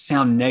not to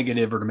sound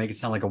negative or to make it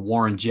sound like a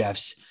Warren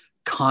Jeffs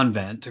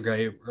convent,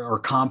 okay, or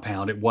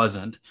compound. It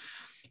wasn't.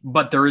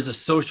 But there is a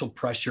social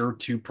pressure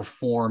to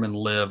perform and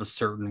live a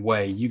certain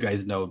way. You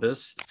guys know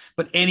this,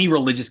 but any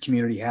religious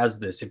community has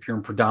this. If you're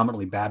in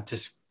predominantly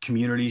Baptist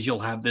communities, you'll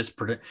have this.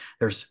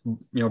 There's,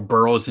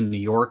 boroughs in New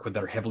York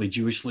that are heavily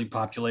Jewishly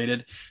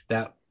populated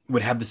that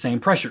would have the same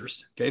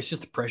pressures. Okay, it's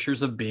just the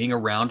pressures of being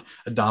around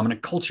a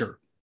dominant culture.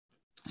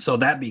 So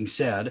that being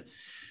said,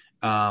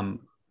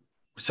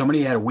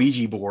 somebody had a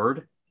Ouija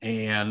board,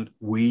 and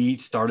we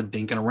started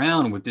thinking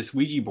around with this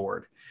Ouija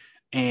board,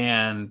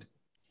 and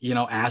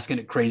asking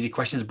it crazy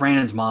questions.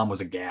 Brandon's mom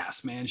was a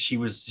gas, man. She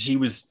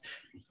was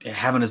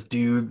having us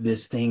do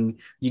this thing.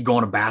 You go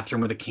in a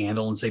bathroom with a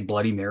candle and say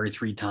Bloody Mary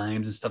 3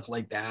 times and stuff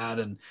like that.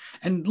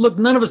 And look,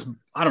 none of us,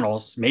 I don't know,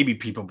 maybe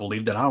people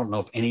believed it. I don't know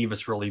if any of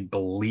us really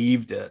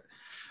believed it.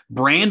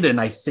 Brandon,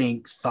 I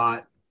think,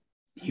 thought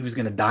he was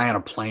going to die on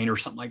a plane or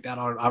something like that.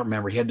 I don't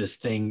remember. He had this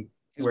thing.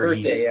 His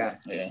birthday,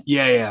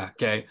 yeah.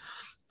 Okay.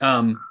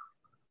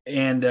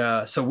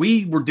 So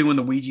we were doing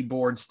the Ouija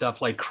board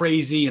stuff like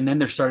crazy. And then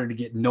there started to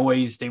get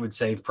noise, they would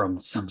say,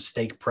 from some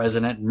stake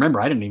president.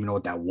 Remember, I didn't even know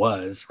what that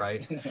was,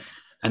 right?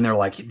 And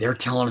they're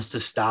telling us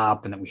to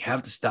stop and that we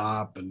have to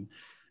stop. And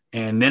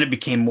then it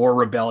became more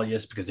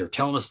rebellious because they're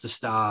telling us to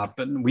stop.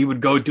 And we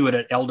would go do it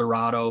at El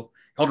Dorado.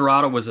 El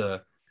Dorado was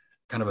a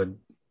kind of an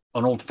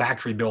old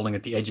factory building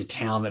at the edge of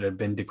town that had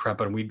been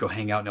decrepit. And we'd go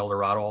hang out in El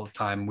Dorado all the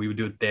time. We would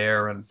do it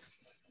there. And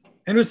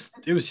it was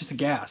just a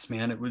gas,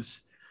 man. It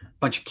was a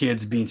bunch of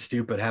kids being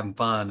stupid, having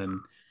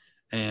fun.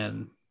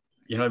 And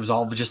it was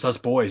all just us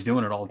boys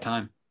doing it all the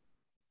time.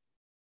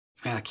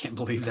 Man, I can't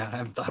believe that. I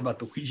haven't thought about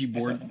the Ouija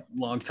board in a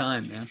long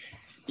time, man.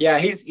 Yeah,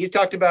 he's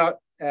talked about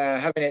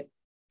having it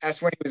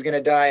asked when he was going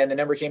to die, and the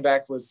number came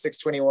back was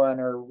 621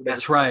 or whatever.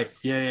 That's right.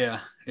 Yeah.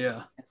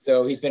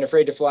 So he's been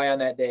afraid to fly on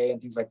that day and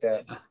things like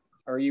that. Yeah.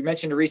 Or you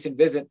mentioned a recent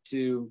visit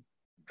to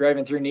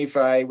driving through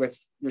Nephi with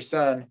your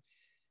son.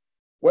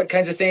 What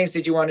kinds of things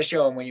did you want to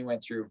show him when you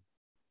went through?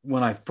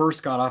 When I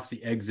first got off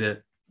the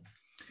exit,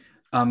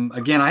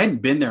 again, I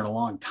hadn't been there in a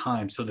long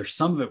time. So there's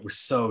some of it was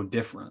so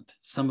different.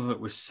 Some of it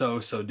was so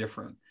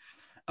different.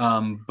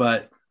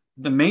 But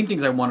the main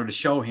things I wanted to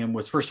show him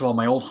was, first of all,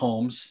 my old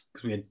homes,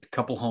 because we had a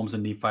couple homes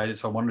in Nephi.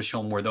 So I wanted to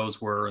show him where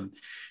those were and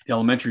the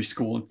elementary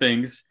school and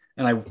things.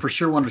 And I for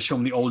sure wanted to show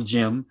him the old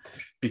gym,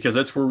 because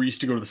that's where we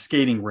used to go to the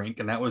skating rink.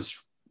 And that was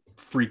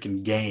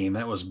freaking game.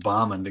 That was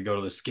bombing to go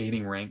to the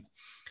skating rink.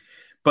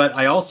 But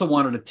I also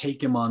wanted to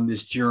take him on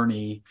this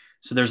journey.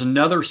 So there's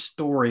another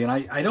story, and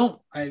I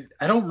don't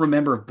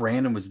remember if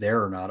Brandon was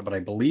there or not, but I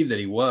believe that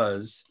he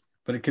was,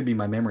 but it could be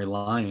my memory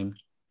lying.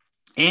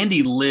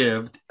 Andy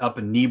lived up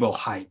in Nebo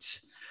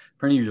Heights.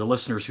 For any of your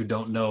listeners who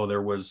don't know,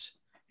 there was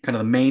kind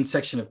of the main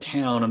section of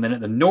town, and then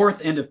at the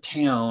north end of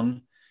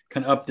town,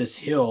 kind of up this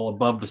hill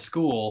above the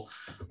school,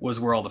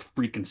 was where all the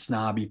freaking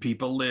snobby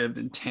people lived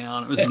in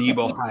town. It was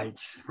Nebo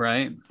Heights,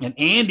 right? And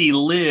Andy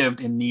lived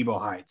in Nebo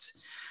Heights.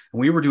 And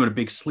we were doing a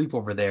big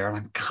sleepover there, and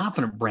I'm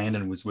confident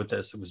Brandon was with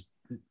us.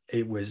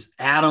 It was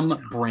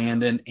Adam,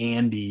 Brandon,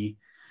 Andy,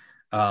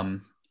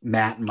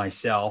 Matt, and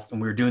myself,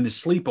 and we were doing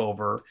this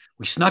sleepover.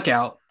 We snuck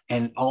out,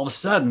 and all of a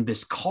sudden,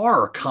 this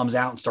car comes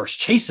out and starts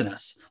chasing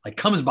us. Like,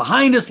 comes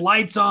behind us,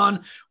 lights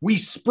on. We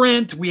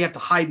sprint. We have to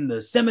hide in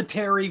the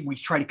cemetery. We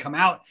try to come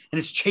out, and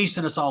it's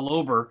chasing us all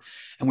over.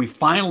 And we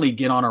finally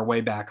get on our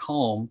way back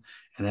home,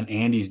 and then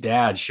Andy's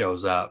dad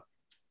shows up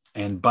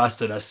and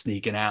busted us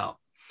sneaking out.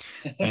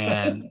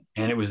 And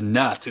it was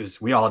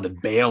nuts. We all had to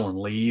bail and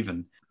leave.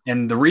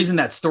 And the reason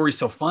that story's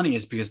so funny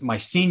is because my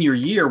senior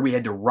year, we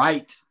had to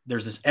write,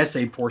 there's this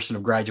essay portion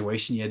of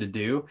graduation you had to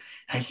do.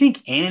 And I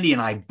think Andy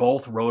and I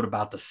both wrote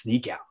about the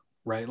sneak out,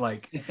 right?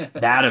 Like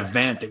that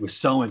event, it was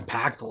so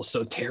impactful,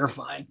 so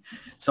terrifying.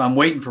 So I'm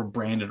waiting for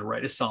Brandon to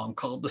write a song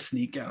called The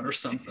Sneak Out or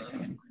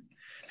something.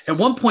 At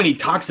one point, he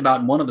talks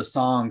about in one of the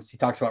songs, he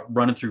talks about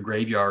running through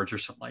graveyards or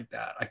something like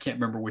that. I can't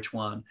remember which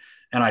one.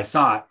 And I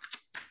thought,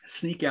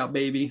 Sneak Out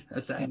Baby.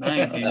 That's that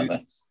night,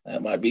 dude.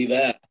 That might be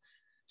that.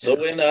 So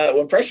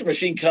when Pressure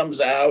Machine comes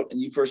out and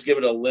you first give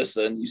it a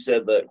listen, you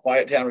said that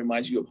Quiet Town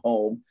reminds you of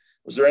home.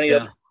 Was there any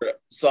other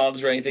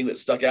songs or anything that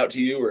stuck out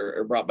to you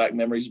or brought back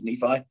memories of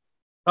Nephi?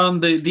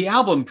 The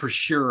album for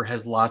sure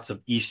has lots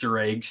of Easter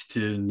eggs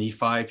to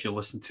Nephi if you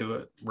listen to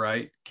it,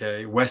 right?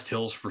 Okay, West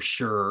Hills for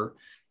sure,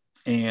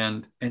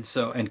 and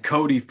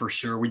Cody for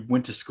sure. We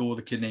went to school with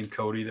a kid named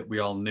Cody that we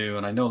all knew,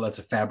 and I know that's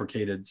a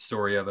fabricated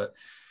story of it.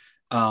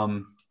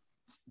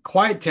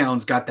 Quiet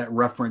Town's got that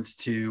reference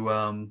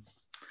to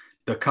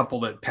the couple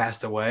that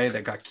passed away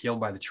that got killed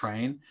by the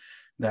train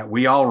that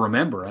we all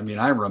remember. I mean,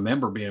 I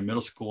remember being in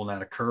middle school and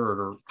that occurred,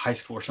 or high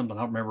school or something.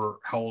 I don't remember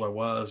how old I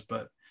was,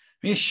 but I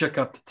mean, it shook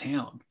up the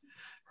town,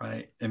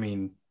 right? I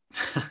mean,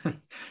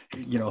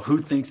 who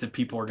thinks that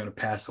people are going to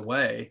pass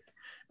away?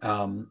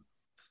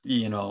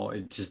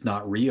 It's just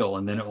not real.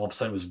 And then all of a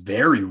sudden it was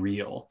very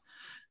real.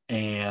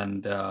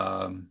 And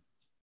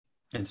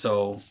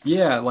so,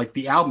 yeah, like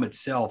the album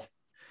itself,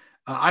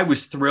 I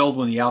was thrilled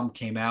when the album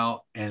came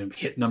out and it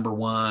hit number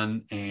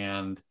one,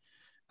 and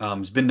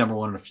it's been number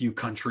one in a few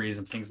countries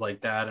and things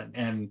like that.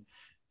 And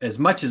as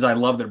much as I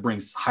love that it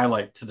brings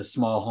highlight to the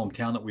small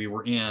hometown that we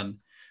were in,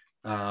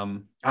 I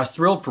was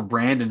thrilled for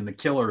Brandon and the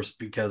Killers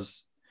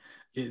because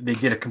they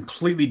did a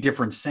completely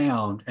different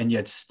sound and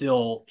yet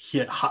still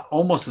hit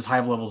almost as high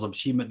levels of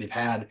achievement they've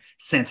had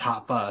since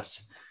Hot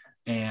Fuss.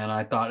 And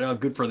I thought, oh,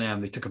 good for them.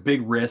 They took a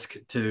big risk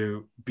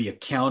to be a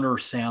counter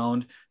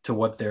sound to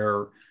what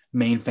their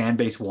main fan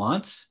base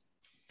wants,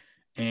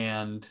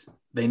 and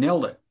they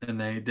nailed it and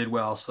they did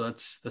well. So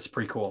that's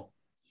pretty cool.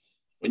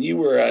 When you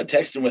were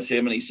texting with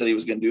him and he said he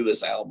was going to do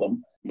this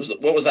album,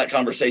 what was that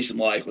conversation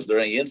like? Was there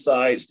any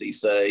insights? Did he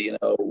say,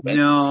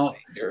 No,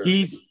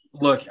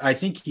 I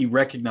think he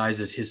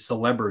recognizes his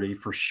celebrity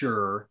for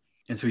sure.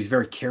 And so he's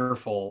very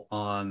careful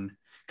on,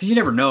 because you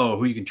never know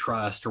who you can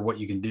trust or what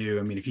you can do.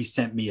 I mean, if he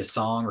sent me a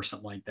song or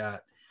something like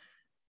that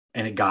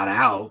and it got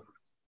out,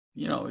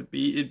 it'd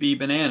be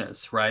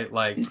bananas, right?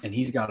 Like, and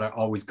he's got to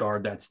always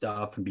guard that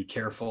stuff and be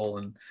careful.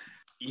 And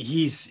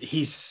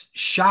he's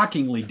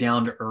shockingly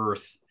down to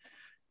earth.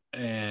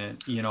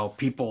 And,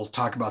 people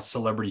talk about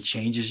celebrity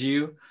changes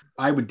you.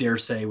 I would dare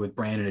say with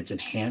Brandon, it's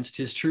enhanced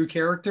his true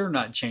character,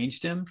 not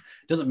changed him.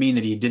 Doesn't mean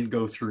that he didn't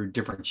go through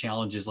different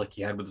challenges like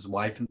he had with his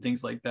wife and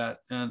things like that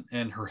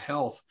and her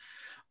health,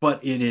 but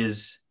it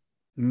is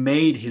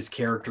made his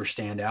character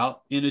stand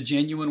out in a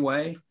genuine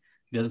way.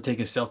 He doesn't take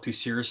himself too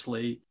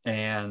seriously,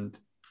 and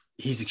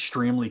he's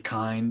extremely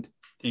kind.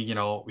 He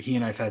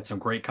and I've had some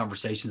great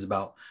conversations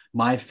about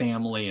my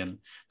family and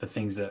the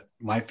things that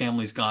my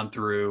family's gone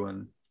through.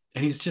 And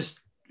he's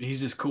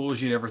as cool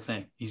as you'd ever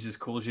think. He's as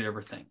cool as you'd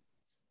ever think.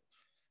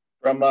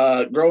 From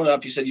growing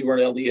up, you said you were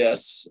an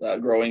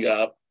LDS growing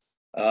up.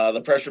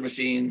 The Pressure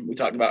Machine, we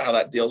talked about how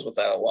that deals with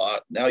that a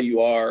lot. Now you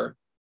are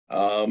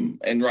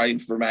and writing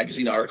for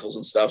magazine articles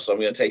and stuff. So I'm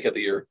going to take it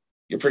that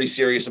you're pretty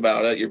serious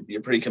about it.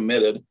 You're pretty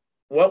committed.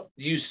 What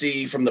do you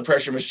see from the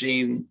Pressure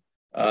Machine,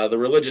 the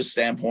religious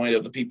standpoint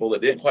of the people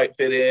that didn't quite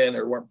fit in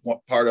or weren't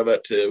part of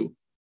it to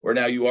where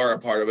now you are a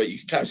part of it? You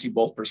can kind of see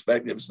both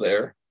perspectives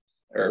there,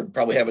 or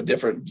probably have a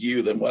different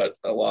view than what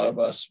a lot of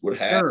us would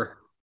have. Sure.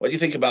 What do you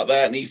think about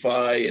that,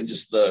 Nephi, and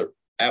just the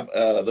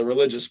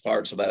religious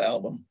parts of that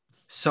album?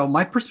 So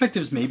my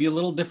perspective is maybe a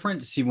little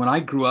different. See, when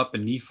I grew up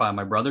in Nephi,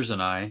 my brothers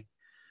and I,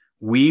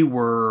 we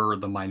were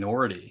the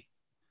minority,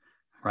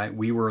 right?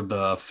 We were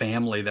the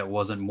family that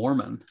wasn't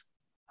Mormon.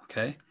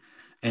 Okay.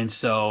 And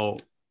so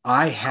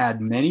I had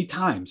many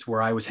times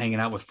where I was hanging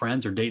out with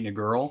friends or dating a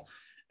girl,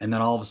 and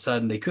then all of a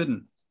sudden they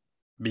couldn't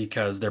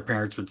because their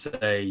parents would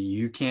say,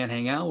 you can't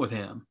hang out with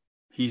him.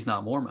 He's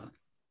not Mormon.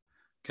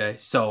 Okay.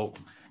 So,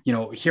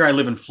 here I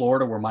live in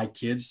Florida where my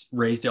kids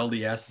raised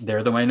LDS,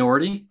 they're the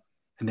minority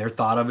and they're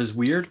thought of as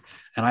weird.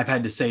 And I've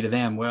had to say to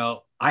them,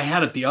 well, I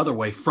had it the other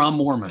way from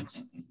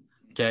Mormons.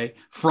 Okay.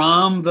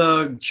 From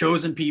the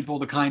chosen people,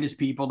 the kindest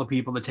people, the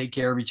people that take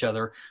care of each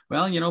other.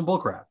 Well,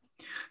 bullcrap.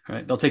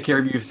 Right? They'll take care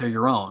of you if they're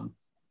your own.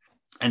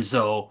 And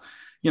so,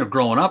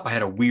 growing up, I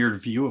had a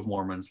weird view of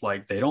Mormons.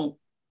 Like they're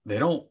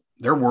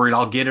worried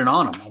I'll get it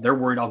on them. They're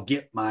worried I'll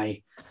get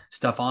my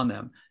stuff on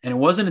them. And it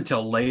wasn't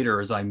until later,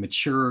 as I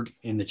matured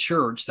in the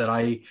church, that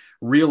I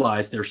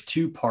realized there's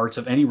two parts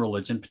of any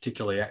religion,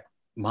 particularly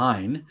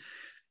mine,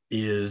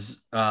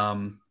 is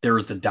there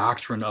is the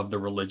doctrine of the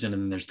religion,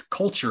 and then there's the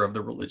culture of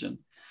the religion.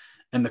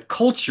 And the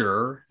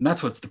culture, and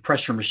that's what the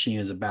Pressure Machine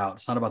is about.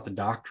 It's not about the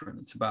doctrine.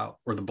 It's about,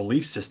 or the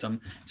belief system.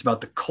 It's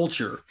about the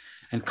culture.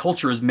 And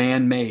culture is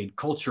man-made.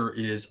 Culture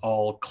is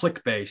all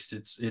clique-based.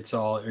 It's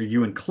all, are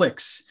you in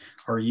cliques?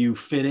 Are you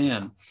fit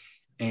in?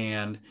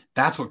 And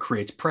that's what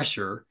creates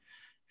pressure.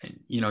 And,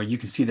 you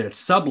can see that at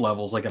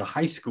sub-levels, like at a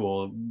high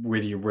school,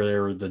 where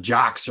the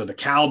jocks or the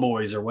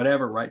cowboys or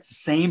whatever, right? It's the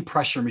same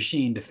pressure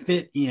machine to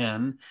fit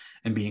in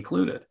and be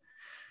included.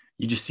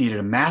 You just see it at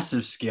a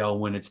massive scale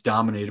when it's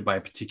dominated by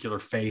a particular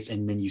faith,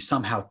 and then you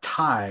somehow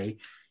tie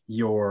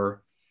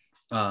your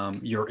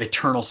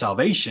eternal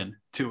salvation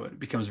to it. It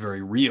becomes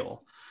very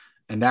real,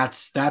 and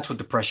that's what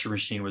the Pressure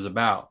Machine was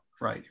about,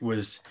 right? It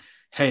was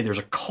hey, there's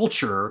a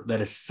culture that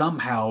has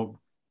somehow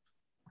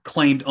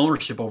claimed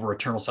ownership over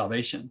eternal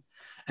salvation.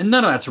 And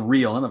none of that's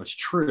real. None of it's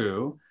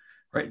true,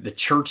 right? The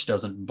church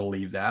doesn't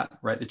believe that,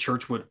 right? A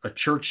church would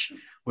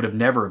have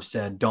never have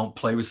said, don't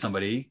play with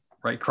somebody,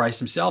 right? Christ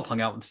himself hung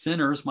out with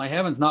sinners. My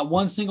heavens, not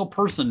one single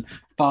person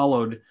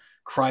followed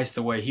Christ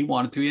the way he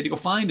wanted to. He had to go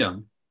find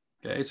him.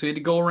 Okay. So he had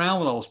to go around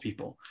with all those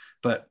people.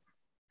 But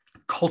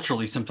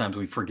culturally, sometimes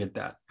we forget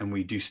that and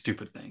we do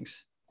stupid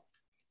things.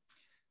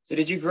 So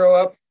did you grow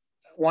up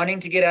wanting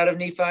to get out of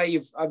Nephi?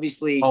 You've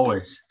obviously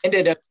Always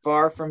ended up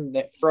far from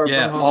from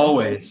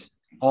home.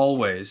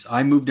 Always.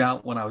 I moved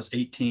out when I was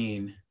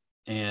 18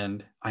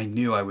 and I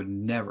knew I would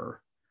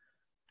never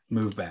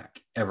move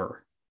back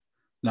ever.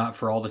 Not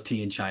for all the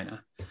tea in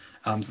China.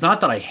 It's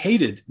not that I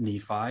hated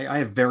Nephi. I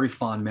have very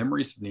fond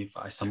memories of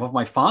Nephi, some of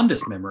my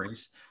fondest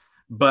memories.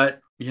 But,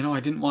 I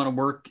didn't want to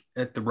work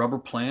at the rubber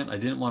plant. I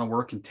didn't want to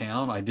work in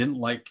town. I didn't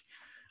like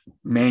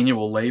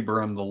manual labor.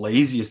 I'm the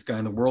laziest guy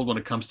in the world when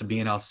it comes to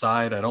being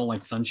outside. I don't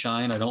like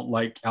sunshine. I don't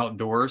like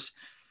outdoors.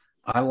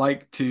 I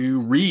like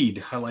to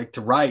read. I like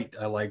to write.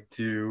 I like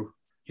to,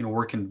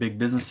 work in big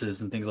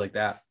businesses and things like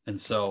that. And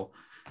so,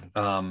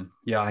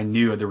 I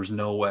knew there was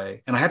no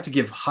way. And I have to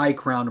give high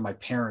crown to my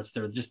parents.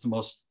 They're just the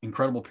most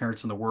incredible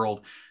parents in the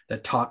world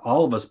that taught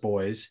all of us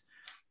boys,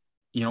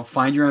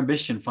 find your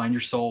ambition, find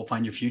your soul,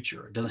 find your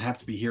future. It doesn't have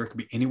to be here. It could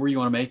be anywhere you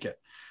want to make it.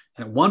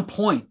 And at one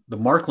point, the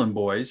Markland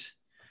boys,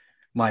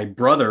 my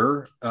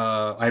brother,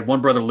 I had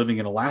one brother living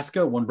in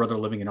Alaska, one brother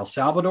living in El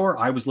Salvador.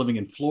 I was living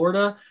in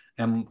Florida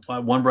and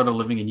one brother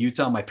living in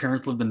Utah. My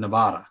parents lived in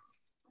Nevada,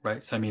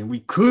 right? So,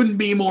 we couldn't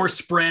be more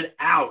spread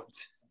out.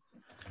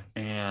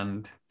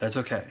 And that's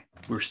okay.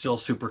 We're still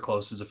super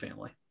close as a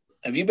family.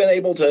 Have you been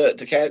able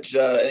to catch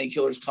any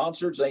Killers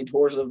concerts, any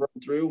tours that have run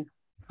through?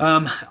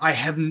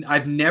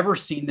 I've never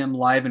seen them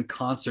live in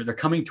concert. They're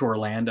coming to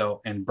Orlando,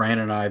 and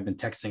Brandon and I have been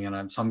texting,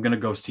 and so I'm going to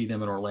go see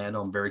them in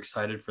Orlando. I'm very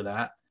excited for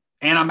that.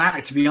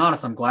 And to be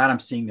honest, I'm glad I'm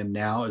seeing them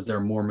now as they're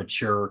a more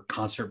mature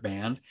concert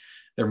band.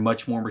 They're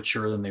much more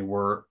mature than they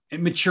were.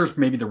 And mature is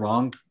maybe the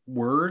wrong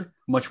word,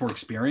 much more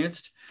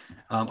experienced.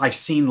 I've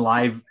seen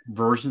live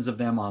versions of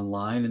them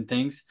online and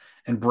things.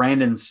 And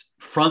Brandon's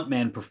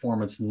frontman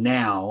performance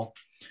now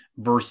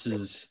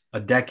versus a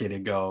decade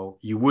ago,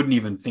 you wouldn't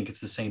even think it's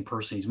the same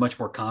person. He's much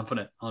more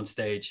confident on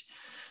stage.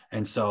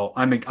 And so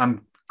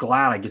I'm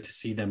glad I get to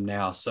see them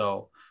now.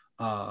 So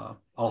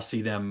I'll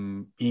see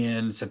them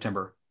in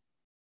September.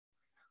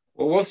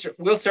 Well,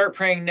 we'll start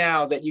praying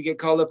now that you get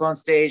called up on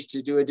stage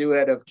to do a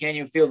duet of "Can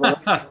You Feel the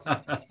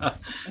Love?"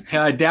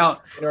 I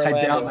doubt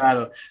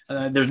that.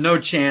 There's no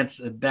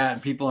chance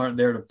that people aren't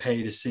there to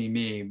pay to see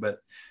me, but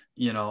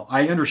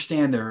I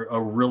understand they're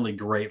a really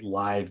great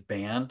live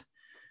band,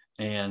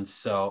 and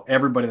so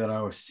everybody that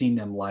I've seen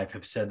them live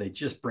have said they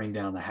just bring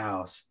down the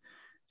house,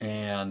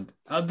 and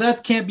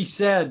that can't be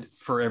said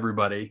for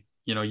everybody.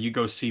 You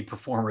go see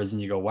performers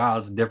and you go, "Wow,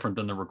 it's different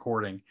than the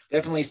recording."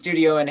 Definitely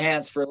studio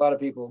enhanced for a lot of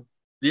people.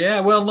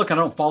 Yeah, well, look, I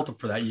don't fault them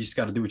for that. You just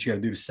got to do what you got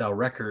to do to sell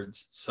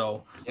records.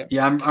 So, yep.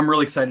 Yeah, I'm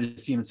really excited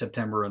to see them in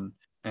September, and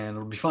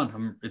it'll be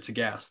fun. It's a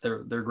gas.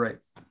 They're great.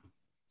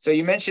 So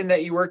you mentioned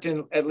that you worked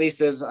at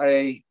Lisa's.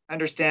 I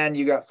understand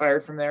you got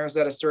fired from there. Is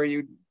that a story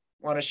you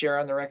want to share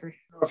on the record?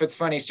 I don't know if it's a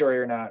funny story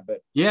or not, but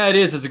yeah, it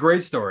is. It's a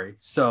great story.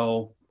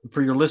 So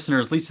for your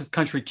listeners, Lisa's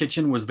Country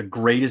Kitchen was the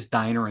greatest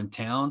diner in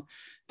town.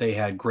 They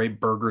had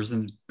great burgers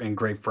and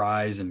great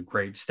fries and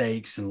great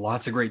steaks and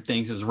lots of great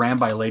things. It was ran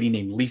by a lady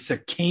named Lisa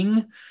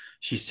King.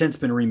 She's since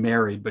been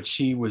remarried, but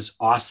she was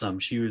awesome.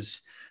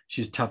 She's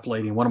a tough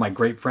lady. And one of my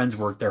great friends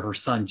worked there, her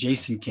son,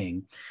 Jason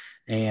King.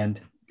 And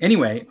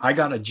anyway, I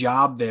got a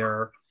job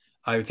there.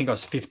 I think I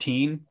was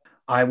 15.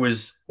 I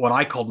was what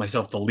I called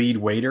myself the lead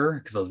waiter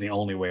because I was the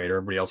only waiter.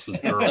 Everybody else was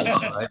girls.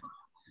 Right?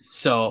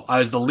 So I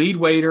was the lead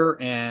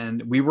waiter,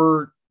 and we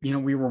were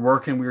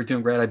working, we were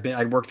doing great.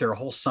 I'd worked there a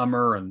whole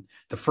summer and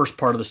the first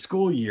part of the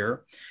school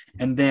year.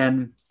 And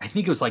then I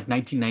think it was like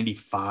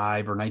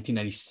 1995 or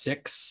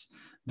 1996.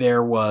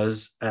 There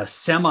was a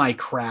semi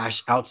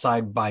crash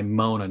outside by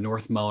Mona,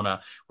 North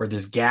Mona, where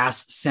this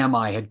gas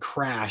semi had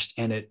crashed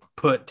and it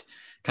put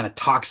kind of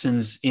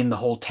toxins in the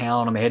whole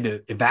town. And they had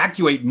to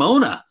evacuate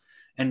Mona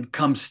and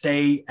come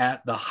stay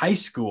at the high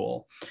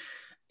school.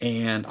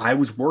 And I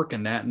was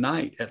working that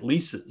night at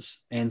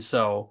Lisa's. And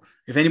so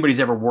if anybody's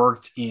ever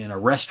worked in a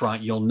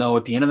restaurant, you'll know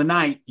at the end of the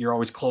night, you're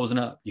always closing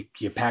up.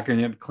 You pack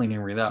everything up, cleaning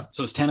everything up.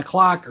 So it's 10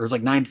 o'clock or it was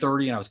like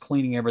 9:30 and I was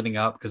cleaning everything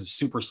up because it's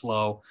super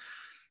slow.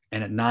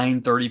 And at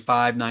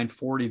 9:35,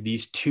 9:40,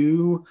 these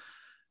two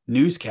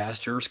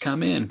newscasters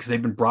come in because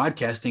they've been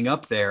broadcasting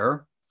up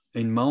there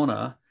in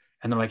Mona.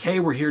 And they're like, "Hey,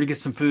 we're here to get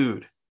some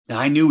food." Now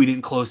I knew we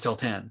didn't close till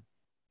 10,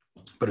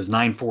 but it was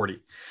 9:40.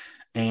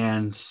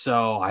 And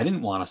so I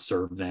didn't want to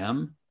serve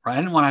them, right? I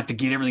didn't want to have to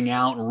get everything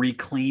out and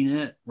re-clean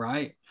it,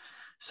 right?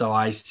 So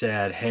I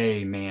said,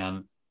 "Hey,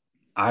 man,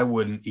 I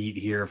wouldn't eat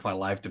here if my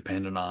life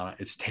depended on it.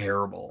 It's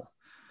terrible.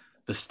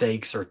 The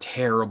steaks are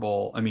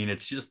terrible. I mean,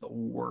 it's just the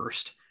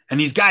worst." And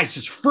these guys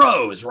just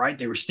froze, right?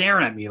 They were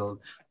staring at me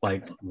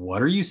like,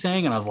 what are you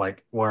saying? And I was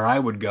like, where I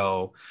would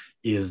go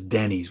is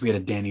Denny's. We had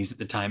a Denny's at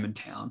the time in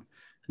town. And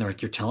they're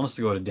like, you're telling us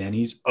to go to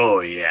Denny's?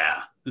 Oh,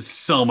 yeah. It's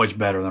so much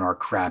better than our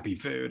crappy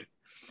food.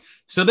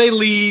 So they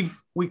leave.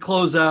 We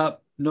close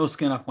up. No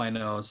skin off my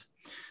nose.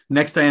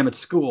 Next day I'm at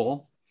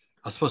school.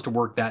 I was supposed to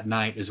work that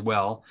night as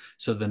well.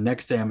 So the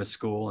next day I'm at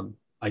school and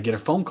I get a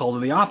phone call to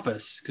the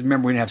office. Because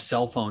remember, we didn't have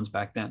cell phones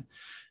back then.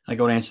 I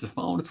go to answer the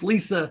phone. It's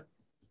Lisa,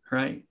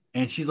 right?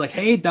 And she's like,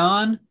 hey,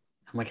 Don.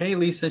 I'm like, hey,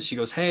 Lisa. She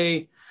goes,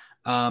 hey,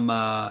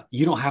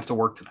 you don't have to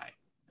work tonight.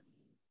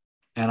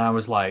 And I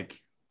was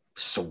like,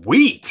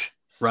 sweet,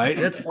 right?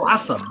 That's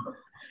awesome.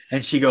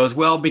 And she goes,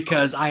 well,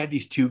 because I had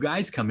these two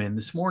guys come in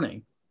this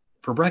morning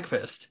for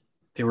breakfast.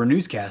 They were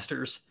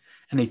newscasters.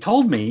 And they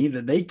told me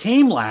that they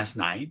came last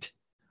night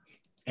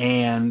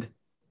and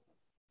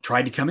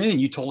tried to come in.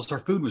 And you told us our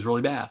food was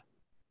really bad.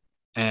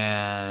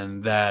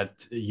 And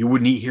that you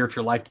wouldn't eat here if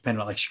your life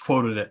depended on it. Like she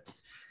quoted it.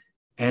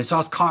 And so I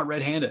was caught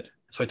red-handed.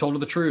 So I told her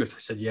the truth. I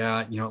said, yeah,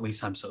 at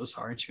least I'm so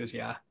sorry. And she goes,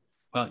 yeah,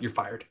 well, you're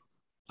fired.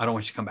 I don't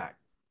want you to come back.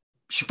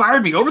 She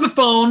fired me over the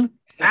phone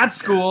at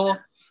school.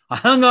 I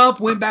hung up,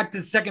 went back to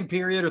the second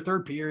period or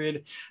third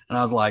period. And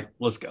I was like,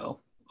 let's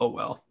go. Oh,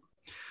 well.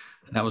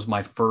 And that was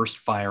my first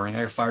firing.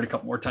 I got fired a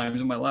couple more times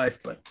in my life,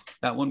 but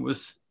that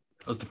was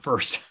the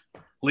first.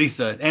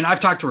 Lisa. And I've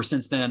talked to her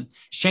since then.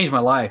 She changed my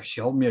life.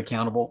 She held me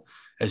accountable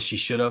as she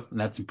should have. And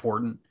that's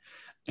important.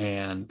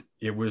 And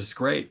it was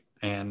great.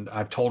 And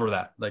I've told her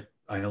that, like,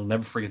 I'll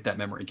never forget that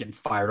memory, getting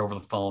fired over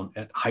the phone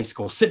at high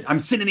school. I'm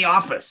sitting in the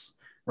office,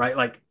 right?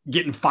 Like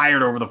getting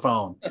fired over the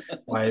phone.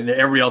 While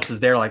everybody else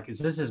is there. Like, is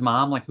this his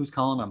mom? Like, who's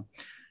calling him?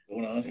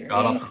 Going on here?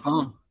 Got off the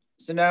phone.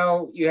 So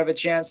now you have a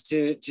chance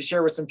to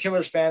share with some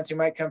Killers fans who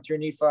might come through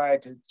Nephi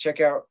to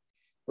check out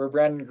where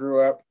Brandon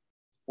grew up.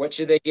 What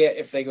should they get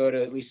if they go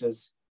to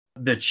Lisa's?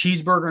 The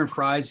cheeseburger and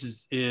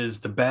fries is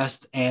the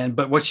best.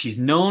 But what she's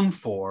known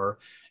for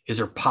is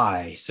her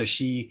pie. So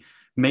she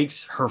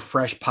makes her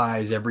fresh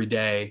pies every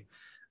day.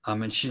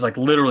 And she's like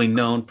literally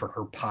known for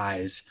her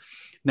pies.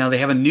 Now they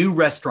have a new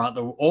restaurant.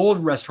 The old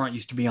restaurant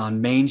used to be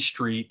on Main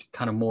Street,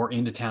 kind of more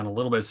into town a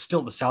little bit. It's still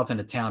at the south end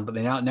of town, but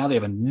now they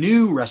have a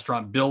new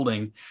restaurant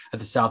building at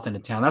the south end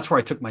of town. That's where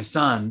I took my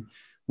son.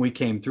 We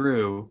came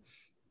through.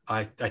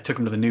 I took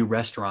him to the new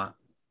restaurant.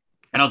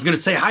 And I was going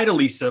to say hi to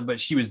Lisa, but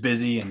she was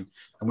busy and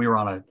we were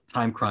on a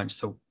time crunch.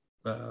 So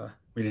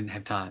we didn't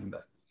have time,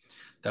 but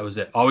that was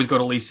it. Always go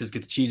to Lisa's,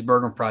 get the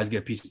cheeseburger and fries, get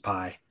a piece of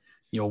pie.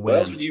 You'll win. What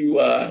else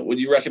would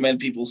you recommend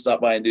people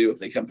stop by and do if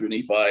they come through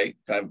Nephi,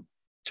 kind of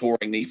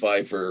touring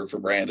Nephi for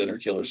Brandon or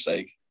Killer's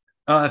sake?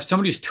 If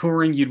somebody's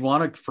touring, you'd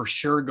want to for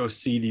sure go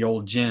see the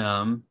old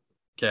gym.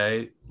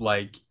 Okay.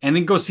 And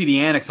then go see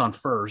the annex on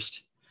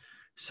First.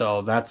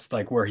 So that's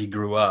like where he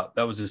grew up.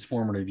 That was his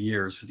formative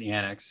years with the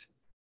annex.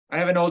 I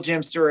have an old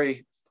gym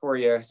story for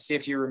you. See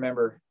if you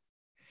remember.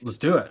 Let's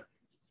do it.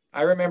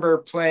 I remember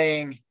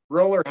playing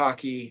roller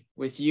hockey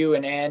with you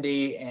and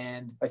Andy,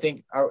 and I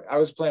think I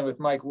was playing with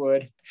Mike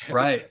Wood.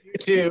 Right. You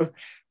too.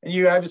 And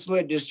you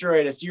absolutely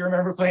destroyed us. Do you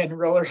remember playing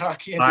roller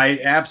hockey? I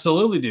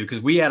absolutely do,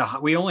 because we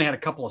only had a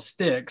couple of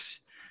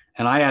sticks,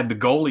 and I had the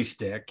goalie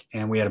stick,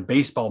 and we had a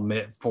baseball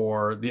mitt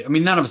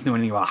none of us knew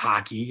anything about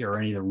hockey or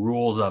any of the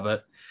rules of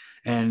it.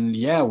 And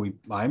yeah,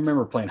 I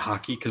remember playing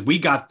hockey because we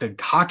got the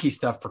hockey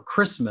stuff for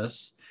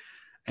Christmas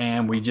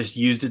and we just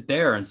used it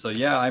there. And so,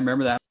 yeah, I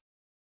remember that.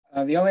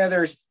 The only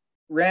other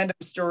random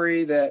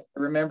story that I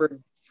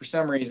remembered for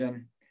some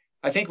reason,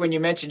 I think when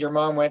you mentioned your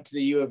mom went to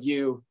the U of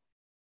U,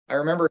 I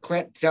remember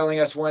Clint telling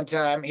us one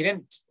time, I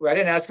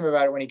didn't ask him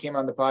about it when he came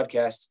on the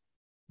podcast.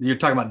 You're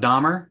talking about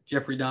Dahmer,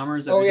 Jeffrey Dahmer?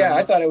 Is that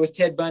I thought it was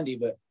Ted Bundy,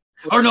 but.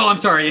 Oh, no, I'm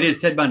sorry. It is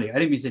Ted Bundy. I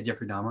didn't mean to say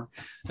Jeffrey Dahmer.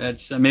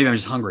 That's maybe I'm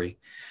just hungry.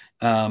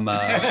 Yeah,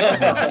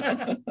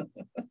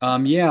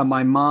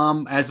 my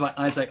mom, as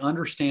I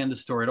understand the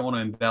story, I don't want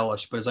to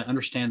embellish, but as I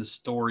understand the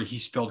story, he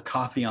spilled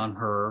coffee on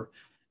her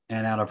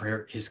and out of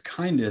his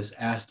kindness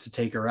asked to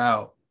take her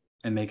out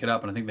and make it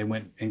up. And I think they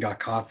went and got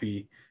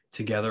coffee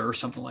together or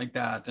something like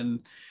that. And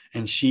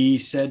she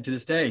said to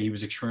this day, he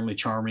was extremely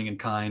charming and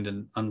kind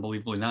and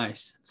unbelievably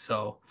nice.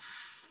 So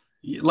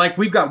like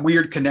we've got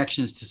weird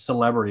connections to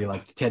celebrity,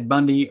 like Ted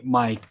Bundy.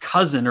 My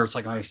cousin, or it's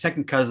like my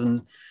second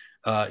cousin,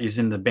 is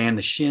in the band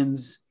The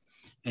Shins,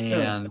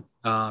 and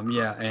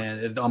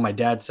and on my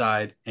dad's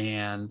side,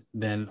 and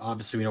then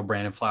obviously we know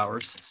Brandon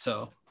Flowers.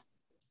 So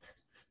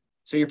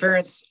your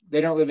parents, they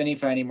don't live in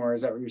Nephi anymore,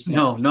 is that what you're saying?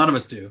 No, none of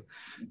us do.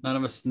 None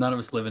of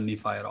us live in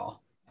Nephi at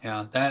all.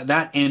 Yeah,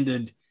 that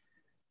ended,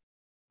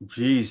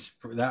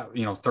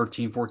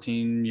 13,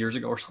 14 years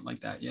ago or something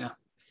like that. Yeah.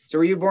 So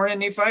were you born in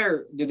Nephi,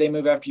 or did they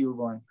move after you were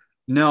born?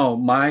 No,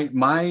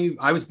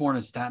 I was born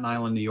in Staten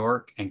Island, New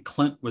York, and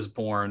Clint was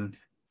born,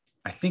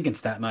 I think, in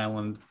Staten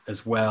Island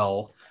as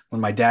well.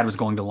 When my dad was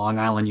going to Long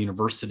Island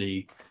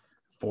University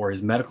for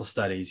his medical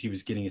studies, he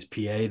was getting his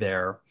PA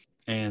there.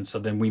 And so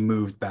then we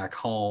moved back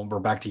home or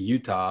back to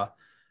Utah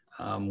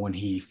when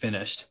he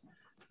finished.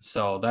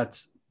 So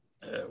that's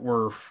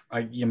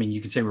I mean,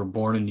 you could say we're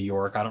born in New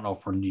York. I don't know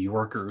if we're New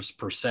Yorkers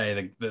per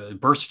se. The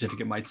birth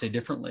certificate might say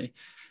differently.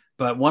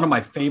 But one of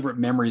my favorite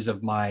memories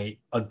of my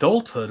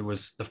adulthood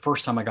was the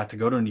first time I got to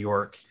go to New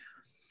York.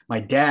 My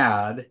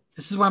dad,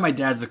 this is why my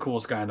dad's the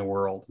coolest guy in the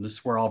world. And this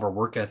is where all of our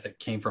work ethic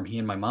came from, he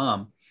and my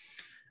mom.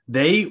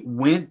 They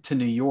went to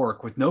New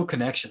York with no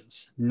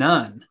connections,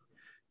 none,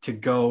 to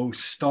go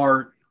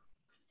start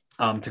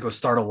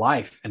a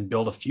life and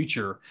build a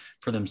future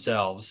for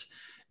themselves.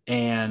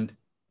 And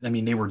I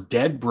mean, they were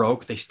dead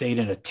broke. They stayed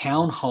in a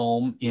town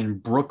home in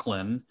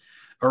Brooklyn,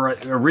 or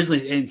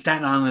originally in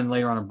Staten Island,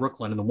 later on in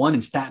Brooklyn. And the one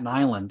in Staten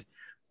Island,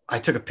 I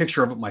took a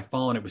picture of it with my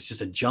phone. It was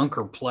just a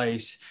junker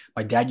place.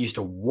 My dad used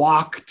to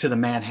walk to the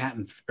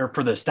Manhattan or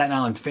for the Staten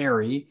Island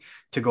ferry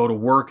to go to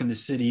work in the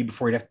city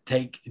before he'd have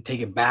to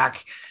take it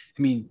back.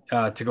 I mean,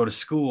 to go to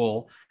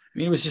school. I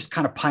mean, it was just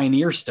kind of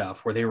pioneer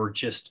stuff where they were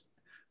just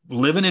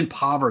living in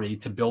poverty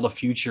to build a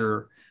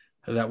future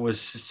that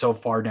was so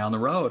far down the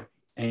road.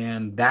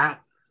 And that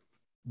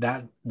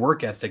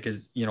work ethic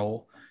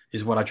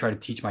is what I try to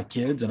teach my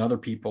kids and other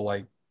people,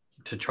 like,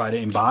 to try to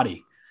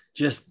embody.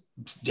 Just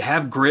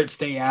have grit,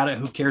 stay at it.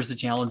 Who cares the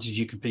challenges?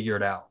 You can figure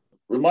it out.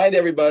 Remind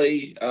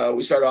everybody,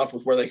 we start off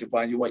with where they can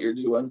find you, what you're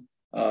doing.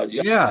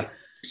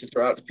 To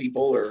throw out to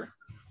people, or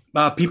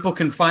people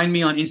can find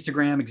me on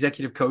Instagram,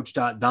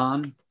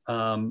 executivecoach.don.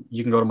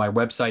 You can go to my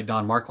website,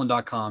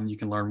 donmarkland.com. You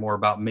can learn more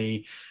about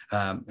me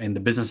and the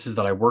businesses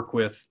that I work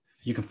with.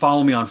 You can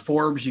follow me on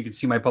Forbes. You can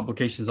see my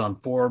publications on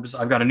Forbes.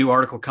 I've got a new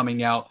article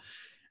coming out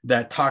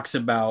that talks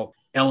about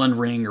Ellen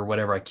Ring or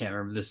whatever. I can't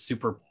remember this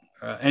super.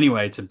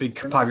 Anyway, it's a big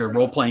popular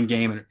role-playing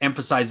game, and it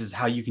emphasizes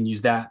how you can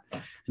use that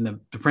and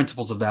the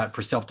principles of that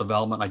for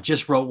self-development. I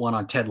just wrote one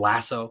on Ted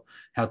Lasso,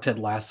 how Ted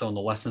Lasso and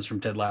the lessons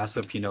from Ted Lasso,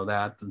 if you know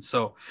that. And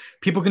so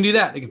people can do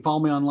that. They can follow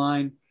me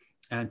online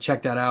and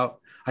check that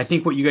out. I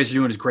think what you guys are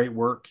doing is great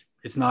work.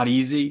 It's not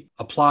easy.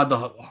 Applaud the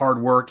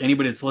hard work.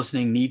 Anybody that's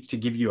listening needs to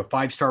give you a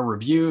 5-star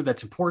review.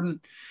 That's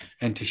important.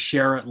 And to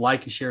share it,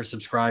 like and share,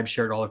 subscribe,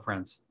 share it to all their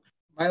friends.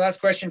 My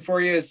last question for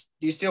you is,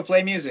 do you still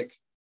play music?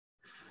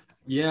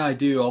 Yeah, I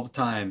do all the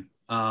time.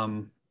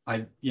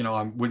 I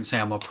wouldn't say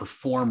I'm a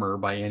performer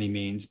by any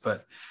means,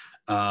 but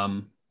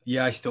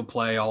yeah, I still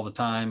play all the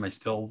time. I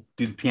still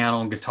do the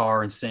piano and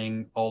guitar and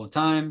sing all the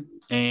time.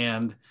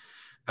 And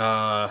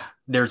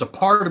there's a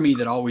part of me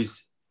that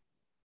always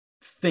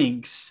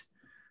thinks,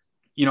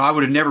 I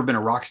would have never been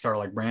a rock star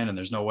like Brandon.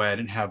 There's no way. I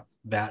didn't have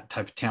that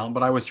type of talent,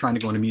 but I was trying to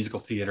go into musical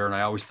theater, and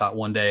I always thought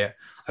one day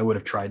I would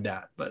have tried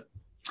that, but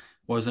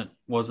wasn't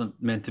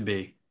meant to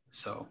be.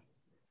 So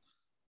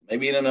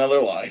maybe in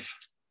another life.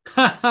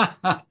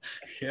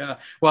 Yeah.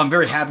 Well, I'm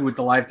very happy with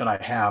the life that I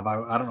have.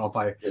 I don't know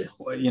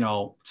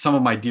if some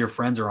of my dear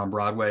friends are on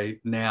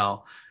Broadway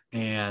now,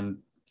 and,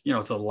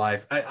 it's a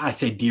life. I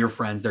say dear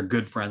friends, they're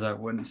good friends. I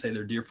wouldn't say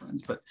they're dear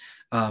friends, but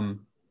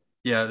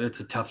yeah, it's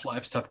a tough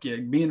life, tough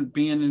gig. Being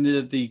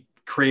into the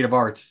creative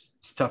arts,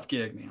 it's a tough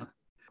gig, man.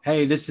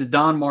 Hey, this is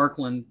Don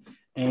Markland,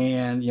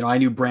 and, I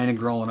knew Brandon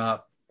growing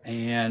up,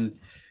 and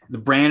the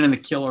Brandon and the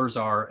Killers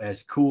are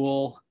as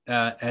cool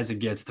as it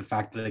gets. The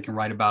fact that they can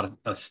write about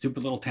a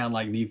stupid little town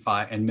like Nephi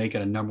and make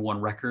it a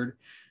 #1 record,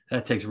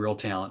 that takes real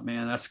talent,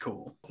 man. That's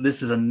cool.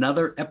 This is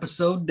another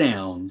episode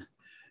down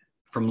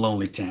from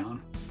Lonely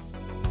Town.